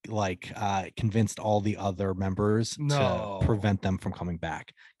convinced all the other members to prevent them from coming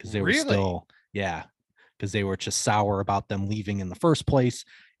back because they were still, because they were just sour about them leaving in the first place.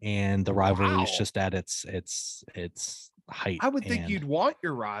 And the rivalry is just at its height. I would think you'd want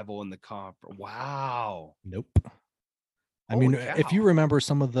your rival in the conference. Wow. Nope. I mean, if you remember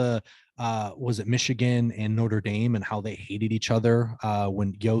some of the was it Michigan and Notre Dame and how they hated each other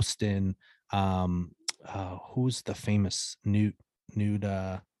when Yost and who's the famous Newt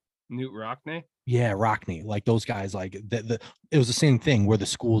Rockne? Yeah, Rockne. Like those guys, like it was the same thing where the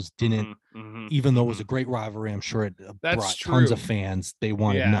schools didn't, even though it was a great rivalry, I'm sure it brought tons of fans. They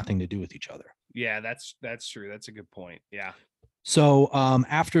wanted nothing to do with each other. Yeah, that's true. That's a good point. Yeah. So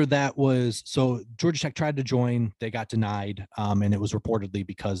after that was so Georgia Tech tried to join, they got denied, and it was reportedly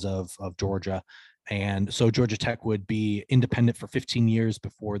because of Georgia. And so Georgia Tech would be independent for 15 years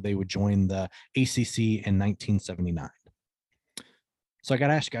before they would join the ACC in 1979. So I got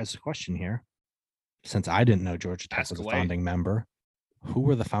to ask you guys a question here. Since I didn't know Georgia Tech Ask was a away. founding member, who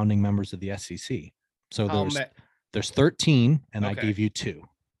were the founding members of the SEC? So Um, there's 13, and I Okay. gave you 2.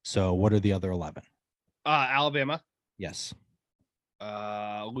 So what are the other 11? Alabama, Yes.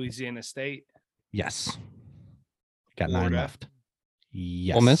 Louisiana State, Yes. Got 9 Florida. left.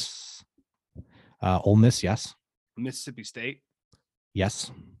 Yes. Miss? Ole Miss, yes. Mississippi State,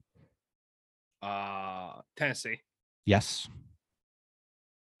 Yes. Tennessee, Yes.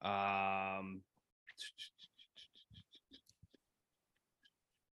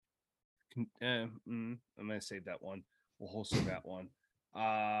 I'm gonna save that one. We'll holster that one. Well,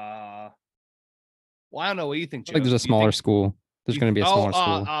 I don't know. What do you think, I Joe? think there's a You smaller think- school. There's you- going to be a smaller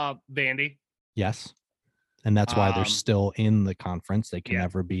school. Vandy. Yes. And that's why they're Um, still in the conference. They can yeah.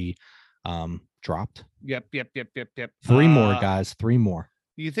 never be dropped. Yep. 3 more, guys. 3 more.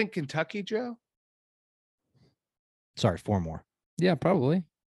 You think Kentucky, Joe? Sorry, 4 more. Yeah, probably.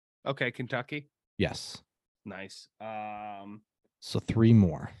 Okay, Kentucky. Yes. Nice. So 3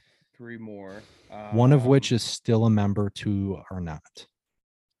 more. 3 more. One of which is still a member, 2 are not.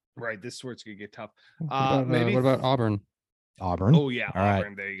 right. This is where it's gonna get tough. What about Auburn? Auburn. Oh yeah, All right.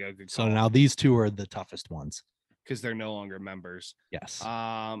 Auburn. There you go. Good So call. now these 2 are the toughest ones. because they're no longer members. Yes.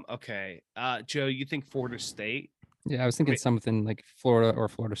 Okay. Joe, you think Florida State? Yeah, I was thinking Wait. something like Florida or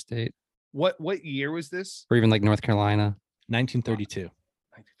Florida State, What year was this? or even like North Carolina. 1932.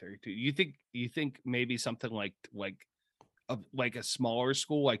 1932. You think maybe something like a smaller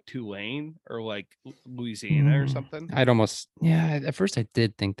school like Tulane or like Louisiana or something? I'd almost, yeah. At first, I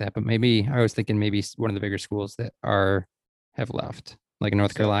did think that, but maybe I was thinking maybe one of the bigger schools that have left, like a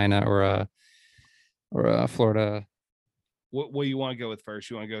North So- Carolina or a Florida. What you want to go with first?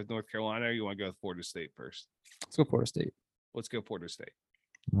 You want to go with North Carolina or you want to go with Florida State first? Let's go Florida State. Let's go Florida State.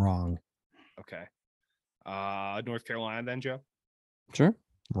 Wrong. Okay. North Carolina then, Joe? Sure.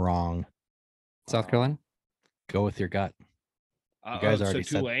 Wrong. South Carolina. Go with your gut. guys already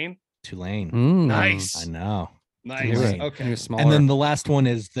said- Tulane. Tulane. Nice. I know. Nice. Tulane. Okay. Smaller. And then the last one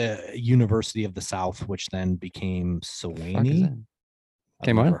is the University of the South, which then became Fuck is Sewanee. that? I've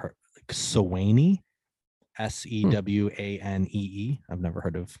Came on? never heard- Sewanee. Sewanee. I've never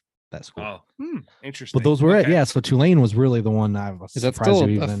heard of that school. Oh, interesting. But those were it. Okay. Yeah. So Tulane was really the one I was Is that surprised still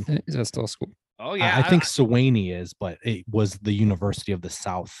you even. is that still a school? Oh yeah. I think Sewanee is, but it was the University of the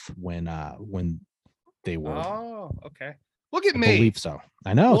South when they were. Oh, okay. Look at I me. believe so.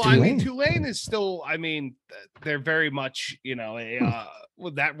 I know. Well, I mean, Tulane. Tulane is still. I mean, they're very much,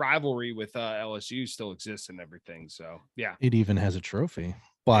 with that rivalry with LSU still exists and everything. So yeah. It even has a trophy,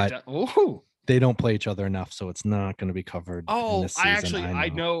 but Oh, they don't play each other enough, so it's not going to be covered. in this season, I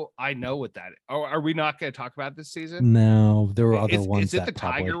know what that. Are we not going to talk about this season? No, there were other ones. Is it that the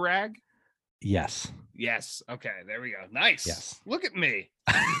probably- Tiger Rag? Yes. Yes. Okay. There we go. Nice. Yes. Look at me.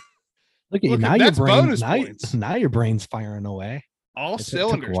 Look at you Look, now. Your that's brain. bonus Now, points. now your brain's firing away. All It took a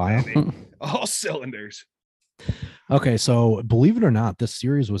cylinders, while. baby. All cylinders. Okay, so believe it or not, this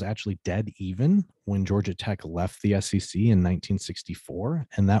series was actually dead even when Georgia Tech left the SEC in 1964,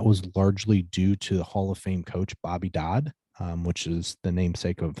 and that was largely due to the Hall of Fame coach Bobby Dodd, which is the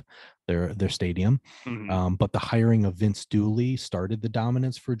namesake of their stadium. Mhm. But the hiring of Vince Dooley started the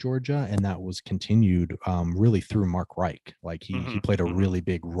dominance for Georgia, and that was continued really through Mark Reich. Like he Mhm, played a mhm. really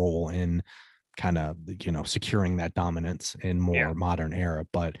big role in kind of securing that dominance in more Yeah. modern era.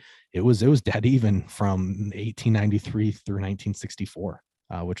 But it was dead even from 1893 through 1964,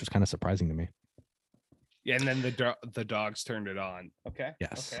 which was kind of surprising to me. Yeah, and then the dogs turned it on. Okay.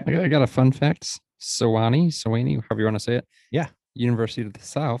 Yes. Okay. I got a fun fact. Sewanee, however you want to say it. Yeah. University of the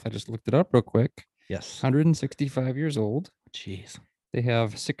South. I just looked it up real quick. Yes. 165 years old. Jeez. They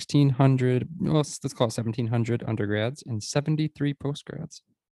have 1,600. Well, let's call it 1,700 undergrads and 73 postgrads.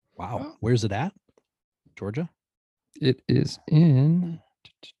 Wow. Oh. Where's it at? Georgia? It is in.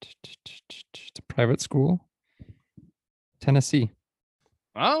 It's a private school. Tennessee.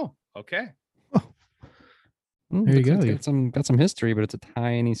 Oh, okay. There you go. It's got some history, but it's a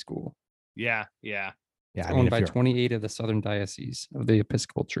tiny school. Yeah. Yeah. It's I mean, owned if by you're 28 of the Southern Diocese of the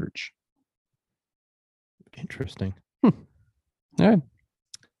Episcopal Church. interesting. All right.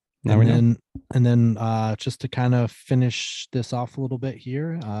 Now we know. And then just to kind of finish this off a little bit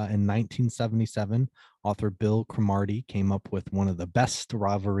here, in 1977, author Bill Cromartie came up with one of the best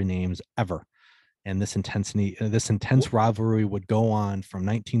rivalry names ever. And this intense rivalry would go on from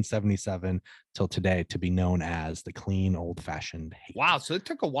 1977 till today to be known as the clean old-fashioned hate. Wow. So it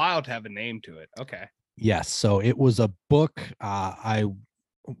took a while to have a name to it. Okay. Yes. So it was a book. I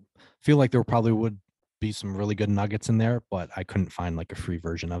feel like there probably would be some really good nuggets in there, but I couldn't find like a free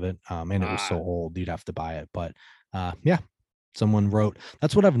version of it. And it was so old, you'd have to buy it. But yeah, someone wrote.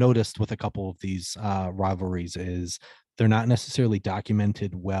 That's what I've noticed with a couple of these rivalries is they're not necessarily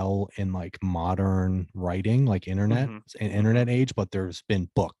documented well in like modern writing, like internet age, but there's been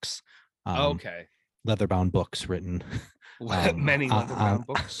books. Okay. Leather-bound books written. Many leather-bound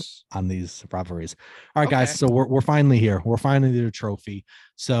books on these rivalries. All right, guys. So we're finally here. We're finally at a trophy.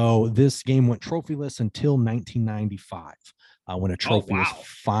 So this game went trophyless until 1995, when a trophy was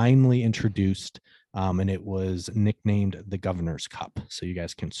finally introduced, and it was nicknamed the Governor's Cup. So you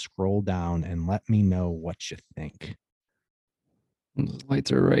guys can scroll down and let me know what you think. The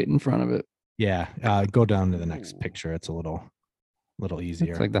lights are right in front of it. Yeah, go down to the next picture. It's a little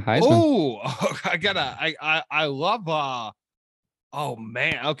easier. It's like the Heisman. Oh, I love oh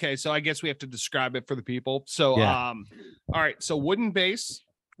man. Okay, so I guess we have to describe it for the people. So all right, so wooden base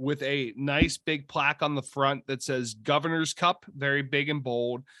with a nice big plaque on the front that says Governor's Cup, very big and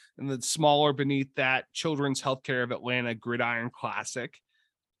bold, and then smaller beneath that, Children's Healthcare of Atlanta Gridiron Classic.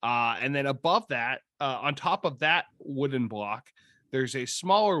 And then above that, on top of that wooden block, there's a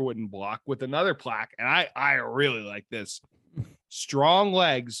smaller wooden block with another plaque, and I really like this. Strong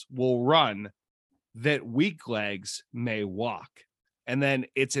legs will run, that weak legs may walk. And then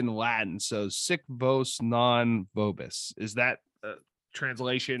it's in Latin. So sic vos non vobis. Is that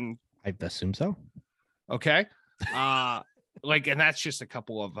translation? I assume so. Okay. And that's just a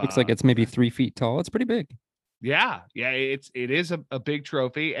couple of looks like it's maybe 3 feet tall. It's pretty big. Yeah. It is a big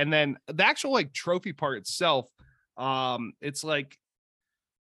trophy. And then the actual like trophy part itself, it's like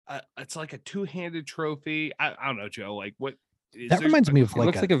a two-handed trophy. I don't know, Joe. Like what? That reminds me of it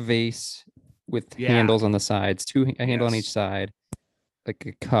looks like a vase with handles on the sides, a handle on each side, like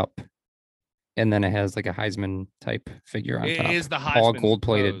a cup, and then it has like a Heisman type figure on top. It is the Heisman, all gold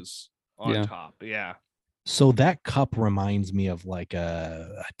plated on top. Yeah. So that cup reminds me of like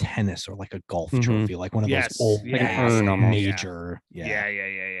a tennis or like a golf trophy, like one of those old like an urn almost. major.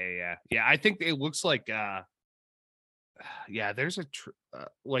 Yeah. I think it looks like there's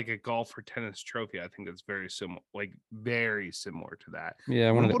like a golf or tennis trophy. I think it's very similar to that. Yeah,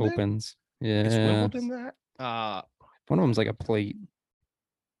 one of the opens. Yeah, is Wimbledon that? One of them's like a plate.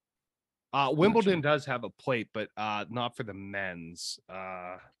 Wimbledon does have a plate, but not for the men's.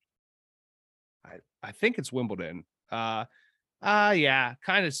 I think it's Wimbledon. Kind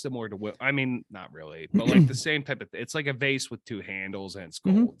of similar to I mean, not really, but like the same type of it's like a vase with two handles and it's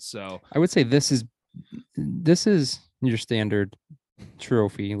gold. So I would say this is your standard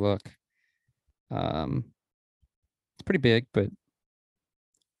trophy look. It's pretty big, but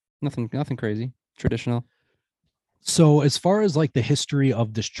nothing crazy. Traditional. So as far as like the history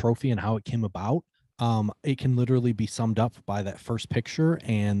of this trophy and how it came about, it can literally be summed up by that first picture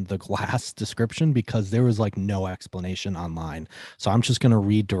and the glass description, because there was like no explanation online. So I'm just going to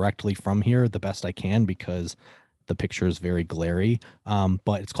read directly from here the best I can, because the picture is very glary.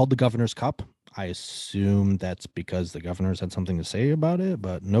 But it's called the Governor's Cup. I assume that's because the governors had something to say about it,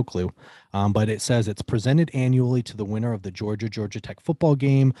 but no clue. But it says it's presented annually to the winner of the Georgia Tech football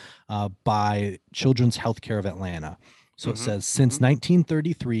game by Children's Healthcare of Atlanta. So it says, since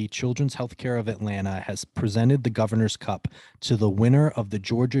 1933, Children's Healthcare of Atlanta has presented the Governor's Cup to the winner of the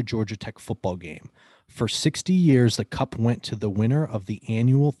Georgia Tech football game. For 60 years, the cup went to the winner of the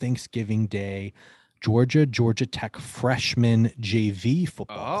annual Thanksgiving Day Georgia Tech freshman JV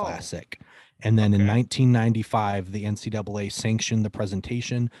football classic. And then in 1995, the NCAA sanctioned the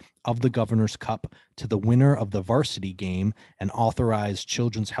presentation of the Governor's Cup to the winner of the varsity game and authorized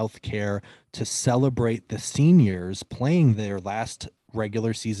Children's Healthcare to celebrate the seniors playing their last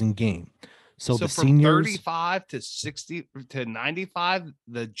regular season game. So the from seniors 35 to 60 to 95,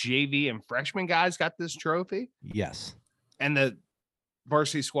 the JV and freshman guys got this trophy. Yes. And the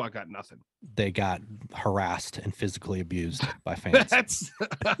varsity squad got nothing. They got harassed and physically abused by fans. That's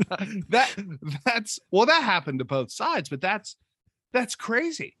well, that happened to both sides, but that's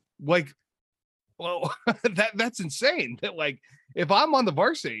crazy. Like, well, that's insane. That like, if I'm on the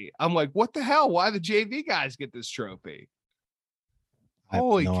varsity, I'm like, what the hell? Why the JV guys get this trophy?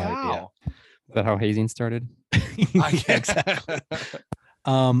 Holy cow! Idea. Is that how hazing started? Exactly.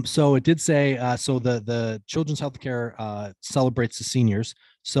 So it did say, so the Children's Healthcare celebrates the seniors.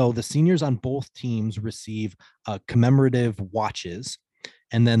 So the seniors on both teams receive commemorative watches,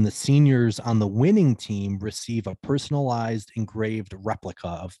 and then the seniors on the winning team receive a personalized engraved replica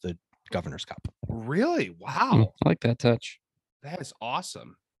of the Governor's Cup. Really? Hmm, Wow. I like that touch. That is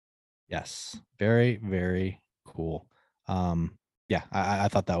awesome. Yes, very, very cool. Yeah, I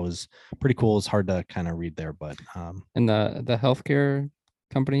thought that was pretty cool. It's hard to kind of read there, but And the healthcare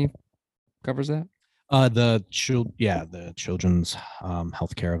company covers that. the Children's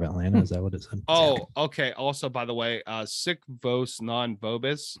Healthcare of Atlanta, is that what it said? Oh, okay. Also, by the way, sic vos non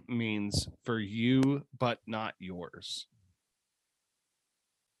vobis means for you, but not yours.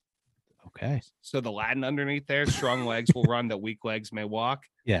 Okay. So the Latin underneath there, strong legs will run, that weak legs may walk.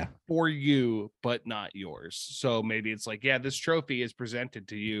 Yeah. For you, but not yours. So maybe it's like, yeah, this trophy is presented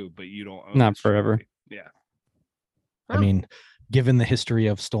to you, but you don't own Not this forever. trophy. Yeah. I mean, given the history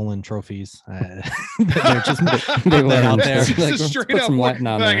of stolen trophies, they're just They put that out learned. there. It's Like, just let's straight put up some Latin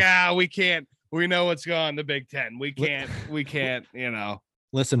on like, there. we can't. We know what's gone. The Big Ten. We can't. You know.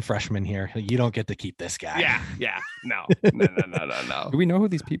 Listen, freshman here, you don't get to keep this guy. Yeah. No. Do we know who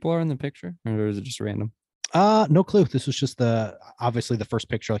these people are in the picture, or is it just random? No clue. This was just obviously the first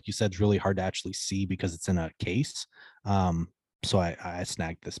picture, like you said, is really hard to actually see because it's in a case. So I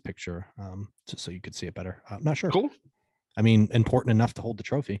snagged this picture just so you could see it better. I'm not sure. Cool. I mean, important enough to hold the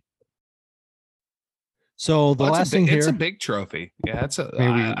trophy. So the Well, last thing here, it's a big trophy. Yeah, it's a.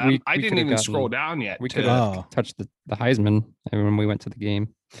 I mean, I we didn't could've even scroll gotten- down yet. We to- could have touched the Heisman when we went to the game.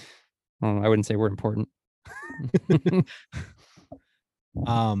 I don't know, I wouldn't say we're important.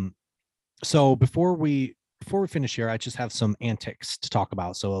 So before we finish here, I just have some antics to talk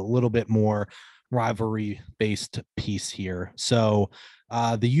about. So a little bit more rivalry based piece here. So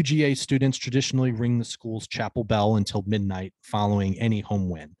the UGA students traditionally ring the school's chapel bell until midnight following any home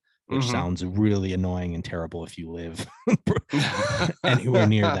win, which Mhm. sounds really annoying and terrible if you live anywhere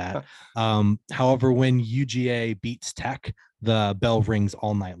near that. However, when UGA beats Tech, the bell rings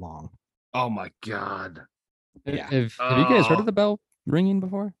all night long. Oh my god. Yeah. Have you guys heard Oh. of the bell ringing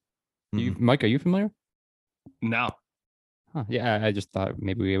before? You, Mike, are you familiar? No. Huh, yeah, I just thought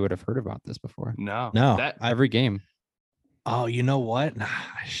maybe we would have heard about this before. No. No, That Every game. Oh, you know what?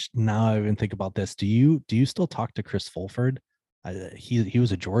 Now I even think about this. Do you still talk to Chris Fulford? He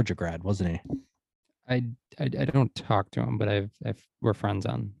was a Georgia grad, wasn't he? I don't talk to him, but we're friends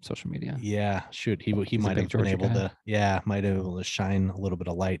on social media. Yeah, shoot, he a might big have been Georgia able guy. to might have been able to shine a little bit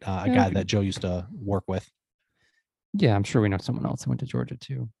of light. A Yeah, guy okay. that Joe used to work with. Yeah, I'm sure we know someone else that went to Georgia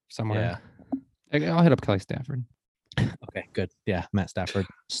too, somewhere. Yeah. I'll hit up Kelly Stafford. Okay, good. Yeah, Matt Stafford.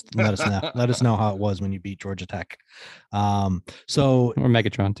 Just let us know. Let us know how it was when you beat Georgia Tech. So Or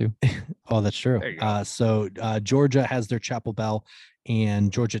Megatron too. oh, that's true. There you go. So Georgia has their chapel bell,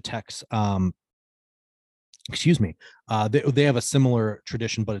 and Georgia Tech's excuse me, they have a similar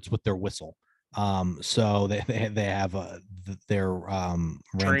tradition, but it's with their whistle. So they have their Train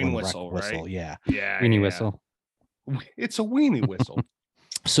Ramblin' whistle, Wreck right? whistle. Yeah. Yeah. Weenie yeah. whistle. It's a weenie whistle.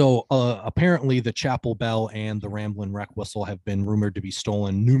 So apparently the chapel bell and the Ramblin' Wreck whistle have been rumored to be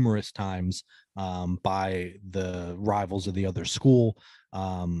stolen numerous times by the rivals of the other school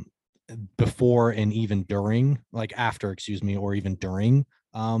before and even during, like after, excuse me, or even during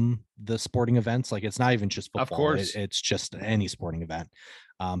the sporting events. Like it's not even just football. Of course. It's just any sporting event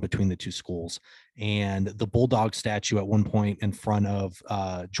between the two schools. And the Bulldog statue at one point in front of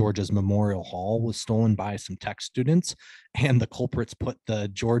Georgia's Memorial Hall was stolen by some Tech students, and the culprits put the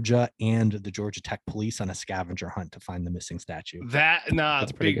Georgia and the Georgia Tech police on a scavenger hunt to find the missing statue.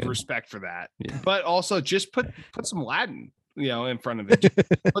 That's pretty big good. respect for that. Yeah. But also just put some Latin, in front of it. Just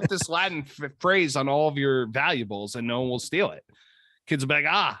put this Latin phrase on all of your valuables, and no one will steal it. Kids will be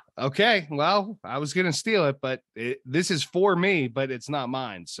like, okay, well, I was gonna steal it, but this is for me, but it's not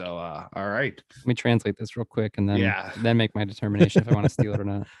mine. So, all right. Let me translate this real quick and then Yeah. then make my determination if I want to steal it or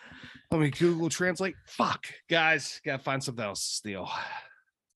not. Let me Google Translate. Fuck, guys, gotta find something else to steal.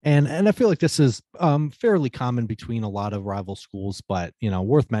 And I feel like this is fairly common between a lot of rival schools, but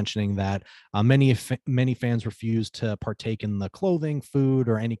worth mentioning that many fans refuse to partake in the clothing, food,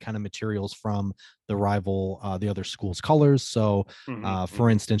 or any kind of materials from the other school's colors. So,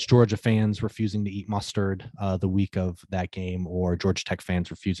 for instance, Georgia fans refusing to eat mustard the week of that game, or Georgia Tech fans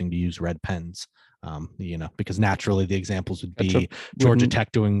refusing to use red pens. Because naturally the examples would be Ketchup Georgia wouldn't-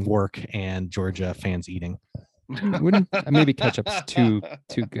 Tech doing work and Georgia fans eating. Wouldn't maybe ketchup's too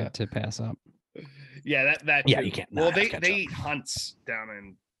good to pass up. Yeah, that Yeah, too. you can't Well, not have they ketchup. eat hunts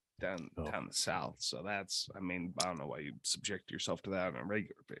down Oh. the south, so that's. I mean, I don't know why you subject yourself to that on a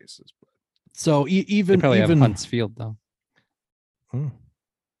regular basis, but So They even probably even have Hunts Field though.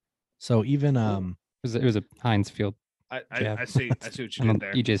 So even It was a Heinz Field. I Jab. see what you I did don't,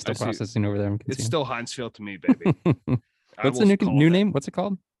 there. EJ's still I see- processing over there. It's still Heinz Field to me, baby. I What's the will new call new that name? What's it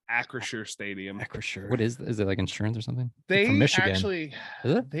called? Acrisure Stadium. Acrisure. What is it like insurance or something? They from Michigan. actually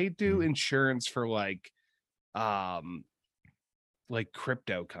Is it? they do Mm. insurance for like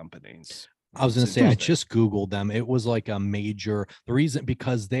crypto companies. I was It's going to say, I interesting. just Googled them. It was like a major, the reason,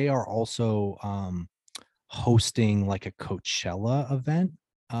 because they are also hosting like a Coachella event.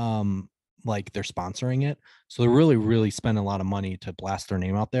 Like they're sponsoring it. So they're really spending a lot of money to blast their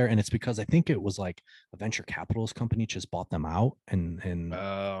name out there. And it's because I think it was like a venture capitalist company just bought them out. And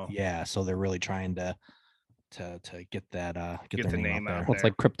Oh, yeah, so they're really trying to get that, get their the name out there. Well, it's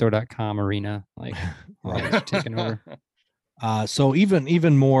like crypto.com arena, like all Right. these taking over. So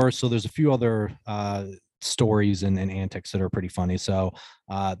even more, so there's a few other stories and antics that are pretty funny. So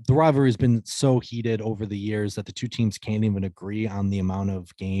the rivalry has been so heated over the years that the two teams can't even agree on the amount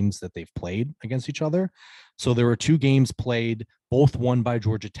of games that they've played against each other. So there were 2 games played, both won by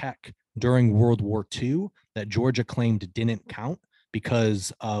Georgia Tech during World War II, that Georgia claimed didn't count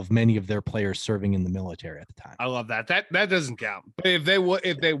because of many of their players serving in the military at the time. I love that. That doesn't count. But if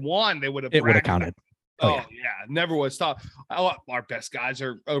they won, they would have. It would have counted. Oh yeah, never was thought. Our best guys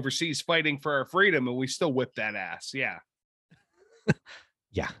are overseas fighting for our freedom, and we still whip that ass. Yeah.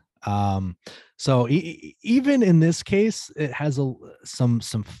 Yeah. So even in this case, it has some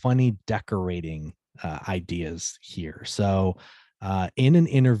funny decorating ideas here. So in an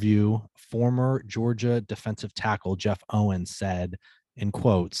interview, former Georgia defensive tackle Jeff Owen said, in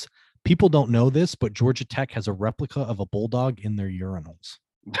quotes, "People don't know this, but Georgia Tech has a replica of a bulldog in their urinals."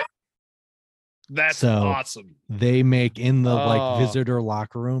 That's So awesome. They make in the like visitor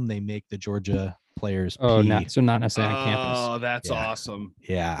locker room, they make the Georgia players Oh, pee. not necessarily on campus. Oh, that's Yeah. awesome.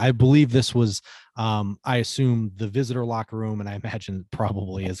 Yeah, I believe this was I assume the visitor locker room, and I imagine it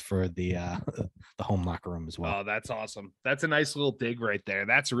probably is for the the home locker room as well. Oh, that's awesome. That's a nice little dig right there.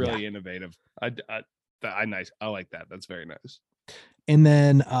 That's really innovative. I like that. That's very nice. And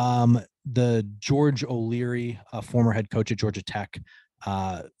then the George O'Leary, former head coach at Georgia Tech,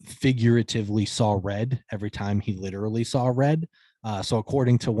 figuratively saw red every time he literally saw red. So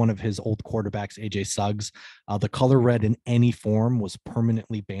according to one of his old quarterbacks, AJ Suggs, the color red in any form was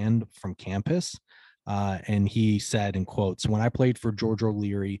permanently banned from campus. And he said, in quotes, "When I played for George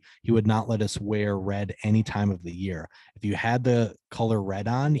O'Leary, he would not let us wear red any time of the year. If you had the color red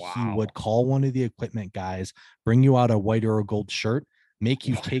on, he Wow. would call one of the equipment guys, bring you out a white or a gold shirt, make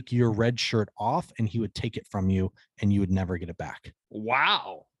you take your red shirt off, and he would take it from you and you would never get it back."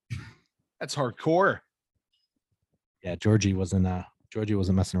 Wow. That's hardcore. Yeah, Georgie wasn't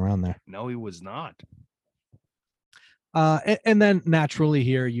messing around there. No, he was not. And then naturally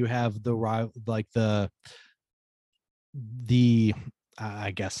here you have the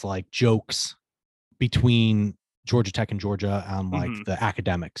I guess like jokes between Georgia Tech and Georgia on like the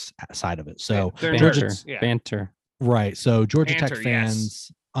academics side of it. So They're Georgia, nerds, yeah. Banter. right. So Georgia Banter, Tech yes.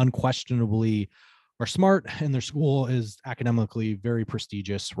 fans unquestionably are smart, and their school is academically very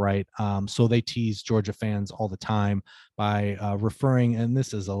prestigious, right? So they tease Georgia fans all the time by referring, and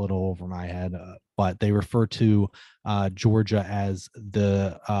this is a little over my head, but they refer to Georgia as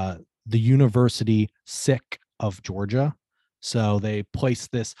the University Sick of Georgia. So they place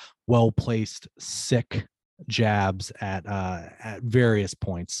this well-placed sick jabs at various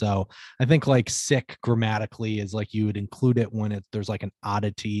points. So I think like sick grammatically is like you would include it when there's like an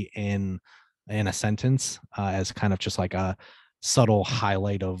oddity in a sentence as kind of just like a subtle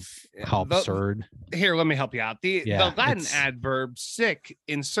highlight of how absurd. Here, let me help you out. The Latin it's- adverb sick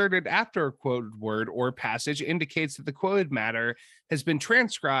inserted after a quoted word or passage indicates that the quoted matter has been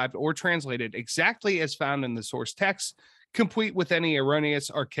transcribed or translated exactly as found in the source text, complete with any erroneous,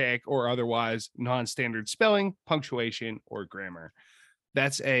 archaic, or otherwise non-standard spelling, punctuation, or grammar.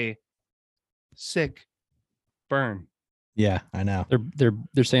 That's a sick burn. Yeah, I know.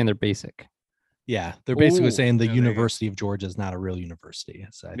 They're saying they're basic. Yeah, they're basically Ooh, saying the there you go. University of Georgia is not a real university.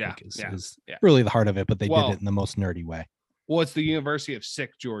 So I think is yeah. really the heart of it, but they Well, did it in the most nerdy way. Well, it's the University of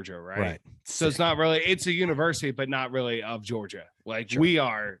Sick, Georgia, right? Right. So it's not really, it's a university, but not really of Georgia. Like Sure. we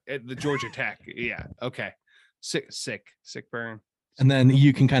are at the Georgia Tech. Yeah. Okay. Sick burn. And then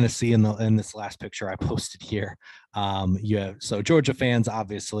you can kind of see in this last picture I posted here. So Georgia fans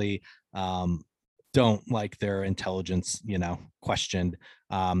obviously don't like their intelligence, questioned.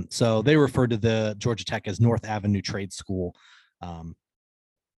 So they refer to the Georgia Tech as North Avenue Trade School.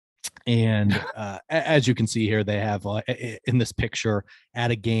 And as you can see here, they have in this picture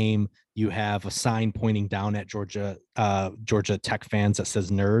at a game, you have a sign pointing down at Georgia Tech fans that says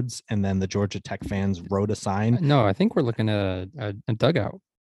nerds. And then the Georgia Tech fans wrote a sign. No, I think we're looking at a dugout.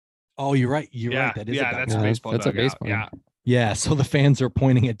 Oh, you're right. You're right. That is a dugout. that's a baseball. That's a dugout. baseball. Yeah. Yeah, so the fans are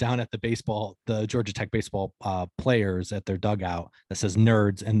pointing it down at the Georgia Tech baseball players at their dugout that says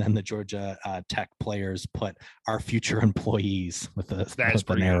nerds, and then the Georgia Tech players put our future employees with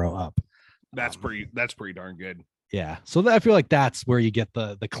an arrow up. That's pretty darn good. Yeah, so I feel like that's where you get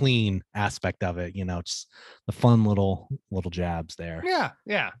the clean aspect of it, just the fun little jabs there. Yeah.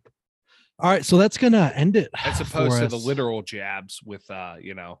 All right, so that's gonna end it. As opposed to the literal jabs with the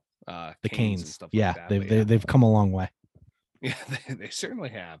canes and stuff yeah, like that. they've come a long way. Yeah, they certainly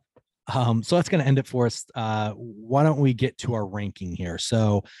have. So that's going to end it for us. Why don't we get to our ranking here?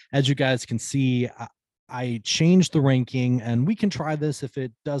 So as you guys can see, I changed the ranking, and we can try this. If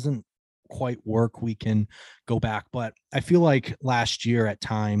it doesn't quite work, we can go back. But I feel like last year at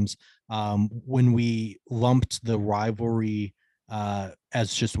times, when we lumped the rivalry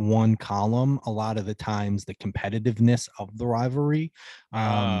as just one column, a lot of the times the competitiveness of the rivalry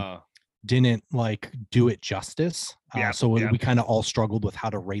didn't do it justice. So we kind of all struggled with how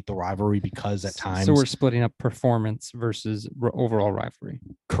to rate the rivalry, because at times, so we're splitting up performance versus overall rivalry.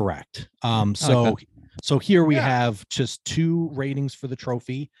 Correct. So here we have just 2 ratings for the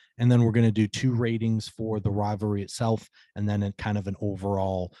trophy, and then we're going to do 2 ratings for the rivalry itself, and then kind of an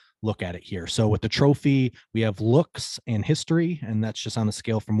overall look at it here. So with the trophy, we have looks and history, and that's just on a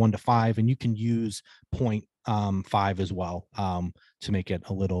scale from 1 to 5, and you can use 0.5 as well to make it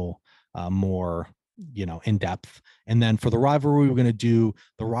a little more in depth. And then for the rivalry, we're going to do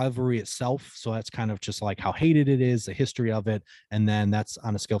the rivalry itself, so that's kind of just like how hated it is, the history of it, and then that's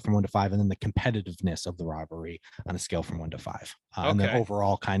on a scale from 1 to 5, and then the competitiveness of the rivalry on a scale from 1 to 5. And then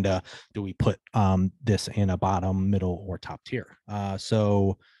overall, kind of, do we put this in a bottom, middle, or top tier?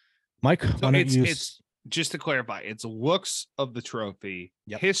 So Mike, why don't you... It's just to clarify, it's looks of the trophy,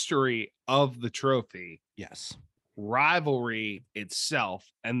 history of the trophy, yes, rivalry itself,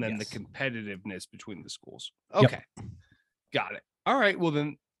 and then the competitiveness between the schools. Okay. Got it. All right. Well,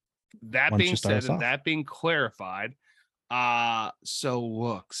 then, that being said, and that being clarified, so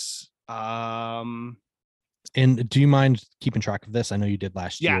looks. And do you mind keeping track of this? I know you did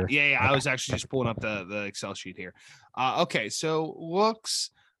last year. Yeah. Okay. I was actually just pulling up the Excel sheet here. Okay. So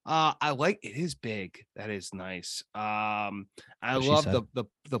looks. I like it. Is big. That is nice. I love the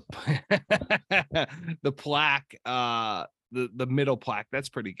the plaque, the middle plaque. That's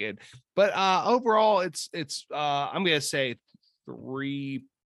pretty good. But overall, it's I'm gonna say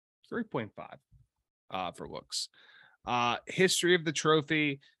 3.5 for looks. History of the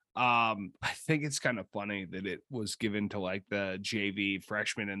trophy. I think it's kind of funny that it was given to the JV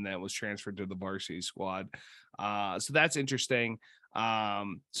freshman and then was transferred to the varsity squad. So that's interesting.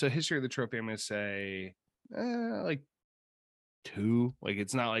 So history of the trophy, I'm gonna say 2.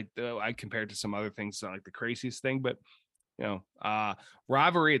 It's not I compared to some other things, it's not the craziest thing, but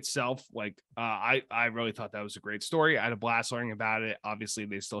rivalry itself, I really thought that was a great story. I had a blast learning about it. Obviously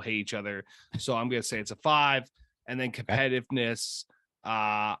they still hate each other, so I'm gonna say it's a 5. And then competitiveness,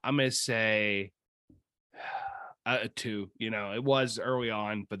 I'm gonna say a 2. It was early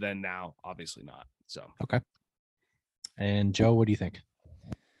on, but then now obviously not. So okay. And Joe, what do you think?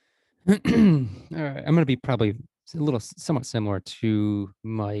 All right, I'm going to be probably a little somewhat similar to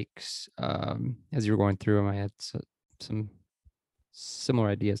Mike's. As you were going through them, I had some similar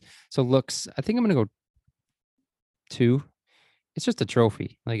ideas. So looks, I think I'm going to go 2. It's just a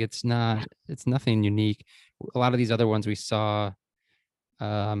trophy. It's nothing unique. A lot of these other ones we saw,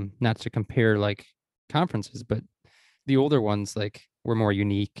 not to compare conferences, but the older ones were more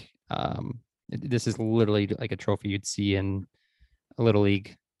unique. This is literally a trophy you'd see in a little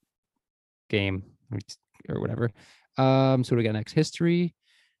league game or whatever. So what do we got next? History.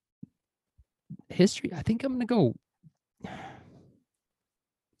 I think I'm gonna go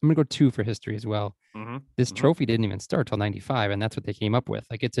 2 for history as well. This trophy didn't even start till 95, and that's what they came up with.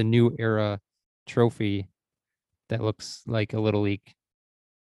 It's a new era trophy that looks like a little league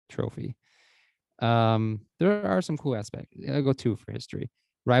trophy. There are some cool aspects. I'll go 2 for history.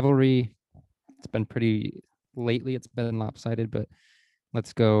 Rivalry, it's been pretty lately. It's been lopsided, but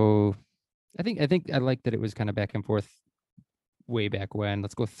let's go. I think I like that it was kind of back and forth way back when.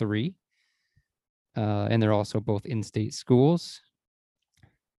 Let's go 3. And they're also both in-state schools.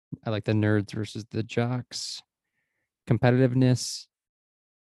 I like the nerds versus the jocks. Competitiveness.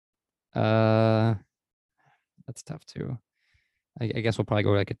 That's tough too. I guess we'll probably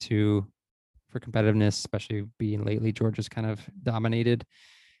go a 2 for competitiveness, especially being lately Georgia's kind of dominated.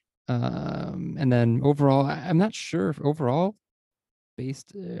 And then overall, I'm not sure if overall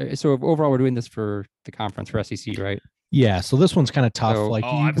so overall we're doing this for the conference for SEC, right? Yeah, so this one's kind of tough. So, we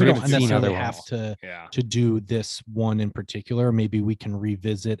don't necessarily have to do this one in particular. Maybe we can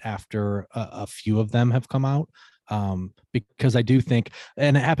revisit after a few of them have come out. Because I do think,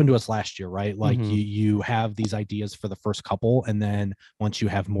 and it happened to us last year, right? Like Mhm. you have these ideas for the first couple, and then once you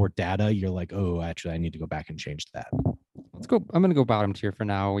have more data, you're like, oh, actually, I need to go back and change that. Let's go. I'm gonna go bottom tier for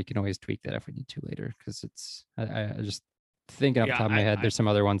now. We can always tweak that if we need to later, because it's I just thinking off the Yeah, top of my head. There's some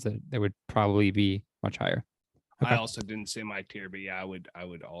other ones that would probably be much higher. Okay. I also didn't say my tier, but yeah, I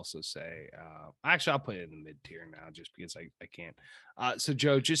would also say actually I'll put it in the mid tier now just because I can't. So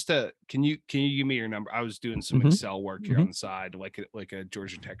Joe, just can you give me your number? I was doing some Mhm. Excel work here Mhm. on the side, like a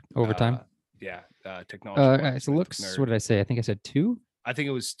Georgia Tech Overtime? Technology. So worksmith looks. nerd. What did I say? I think I said 2. I think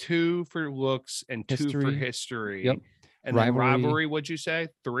it was 2 for looks and 2 for History. history. Yep. And then Rivalry. rivalry, what'd you say?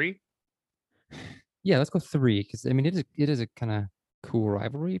 3? Yeah, let's go 3, because I mean it is a kind of cool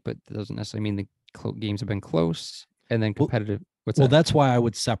rivalry, but that doesn't necessarily mean the games have been close. And then Well- competitive. What's Well, that? that's why I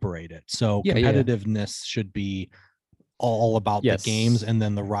would separate it. So Yeah, yeah. competitiveness should be all about Yes. the games, and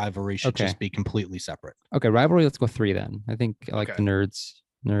then the rivalry should Okay. just be completely separate. Okay, rivalry. Let's go 3 then. I think I like Okay. the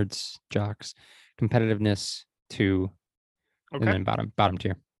nerds, jocks. Competitiveness 2, and Okay. then bottom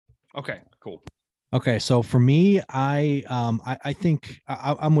tier. Okay, cool. Okay, so for me, I think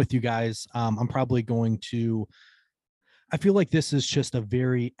I'm with you guys. I'm probably going to. I feel like this is just a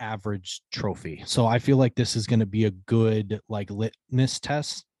very average trophy. So I feel like this is going to be a good like litmus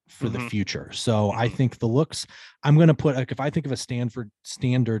test for the Mhm. future. So I Mhm. think the looks, I'm going to put, like, if I think of a Stanford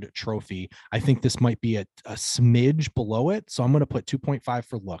standard trophy, I think this might be a smidge below it. So I'm going to put 2.5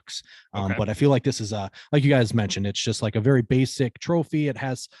 for looks. Okay. But I feel like this is like you guys mentioned, it's just like a very basic trophy. It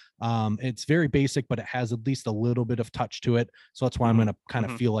has, it's very basic, but it has at least a little bit of touch to it. So that's why I'm Mhm. going to kind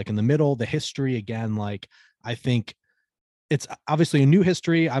of Mhm. feel like in the middle. The history, again, like I think it's obviously a new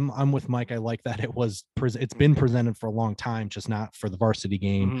history. I'm with Mike. I like that it's been presented for a long time, just not for the varsity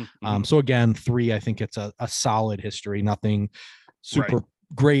game. Mhm. Mhm. So again, 3, I think it's a solid history, nothing super Right.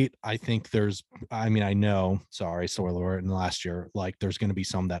 great. I think I know, sorry, spoiler alert, in the last year, like there's going to be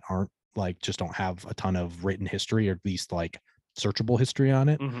some that aren't like, just don't have a ton of written history, or at least like searchable history on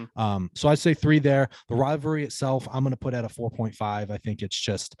it. Mhm. So I'd say 3 there. The rivalry itself, I'm going to put at a 4.5. I think it's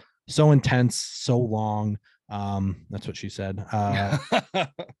just so intense, so long. That's what she said.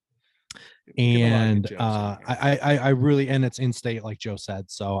 And I really, and it's in state, like Joe said.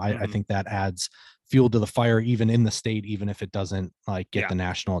 So I Mhm. think that adds fuel to the fire, even in the state, even if it doesn't like get Yeah. the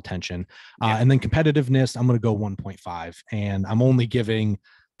national attention. Yeah. And then competitiveness, I'm going to go 1.5, and I'm only giving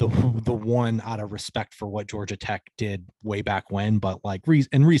the 1 out of respect for what Georgia Tech did way back when, but like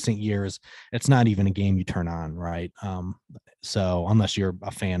in recent years, it's not even a game you turn on, right? So unless you're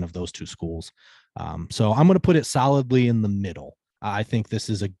a fan of those 2 schools. So I'm going to put it solidly in the middle. I think this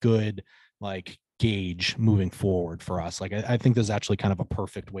is a good like gauge moving forward for us. Like I think this is actually kind of a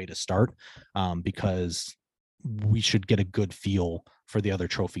perfect way to start, because we should get a good feel for the other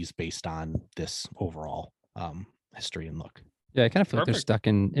trophies based on this overall history and look. Yeah, I kind of feel like they're Perfect. stuck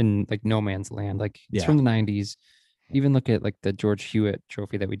in like no man's land. Like it's Yeah. from the 90s. Even look at like the George Hewitt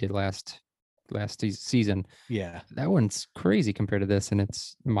trophy that we did last season. Yeah. That one's crazy compared to this, and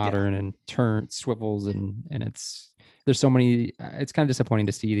it's modern and swivels and there's so many. It's kind of disappointing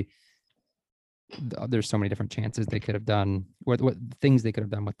to see. There's so many different chances they could have done. What things they could have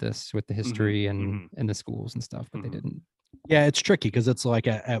done with this, with the history and the schools and stuff, but they didn't. Yeah, it's tricky because it's like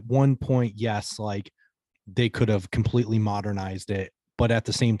at one point, yes, like they could have completely modernized it, but at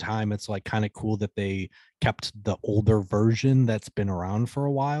the same time, it's like kind of cool that they kept the older version that's been around for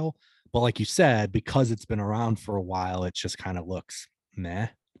a while. But like you said, because it's been around for a while, it just kind of looks meh.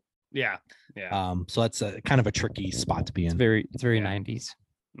 Yeah. Yeah. So that's a kind of a tricky spot to be in. It's very Yeah. 90s.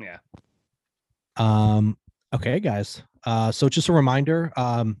 Yeah. Okay, guys. So just a reminder,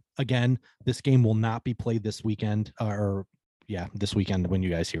 again, this game will not be played this weekend, this weekend when you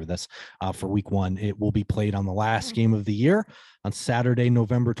guys hear this, for week 1. It will be played on the last game of the year on Saturday,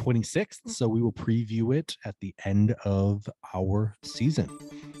 November 26th. So we will preview it at the end of our season.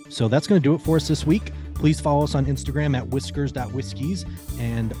 So that's going to do it for us this week. Please follow us on Instagram at whiskers.whiskies,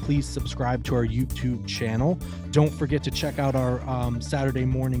 and please subscribe to our YouTube channel. Don't forget to check out our Saturday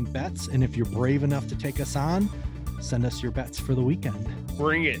morning bets. And if you're brave enough to take us on, send us your bets for the weekend.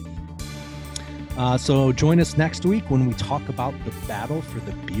 Bring it. So join us next week when we talk about the battle for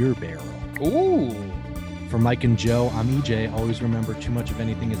the beer barrel. Ooh. For Mike and Joe, I'm EJ. Always remember, too much of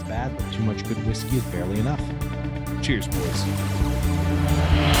anything is bad, but too much good whiskey is barely enough. Cheers, boys.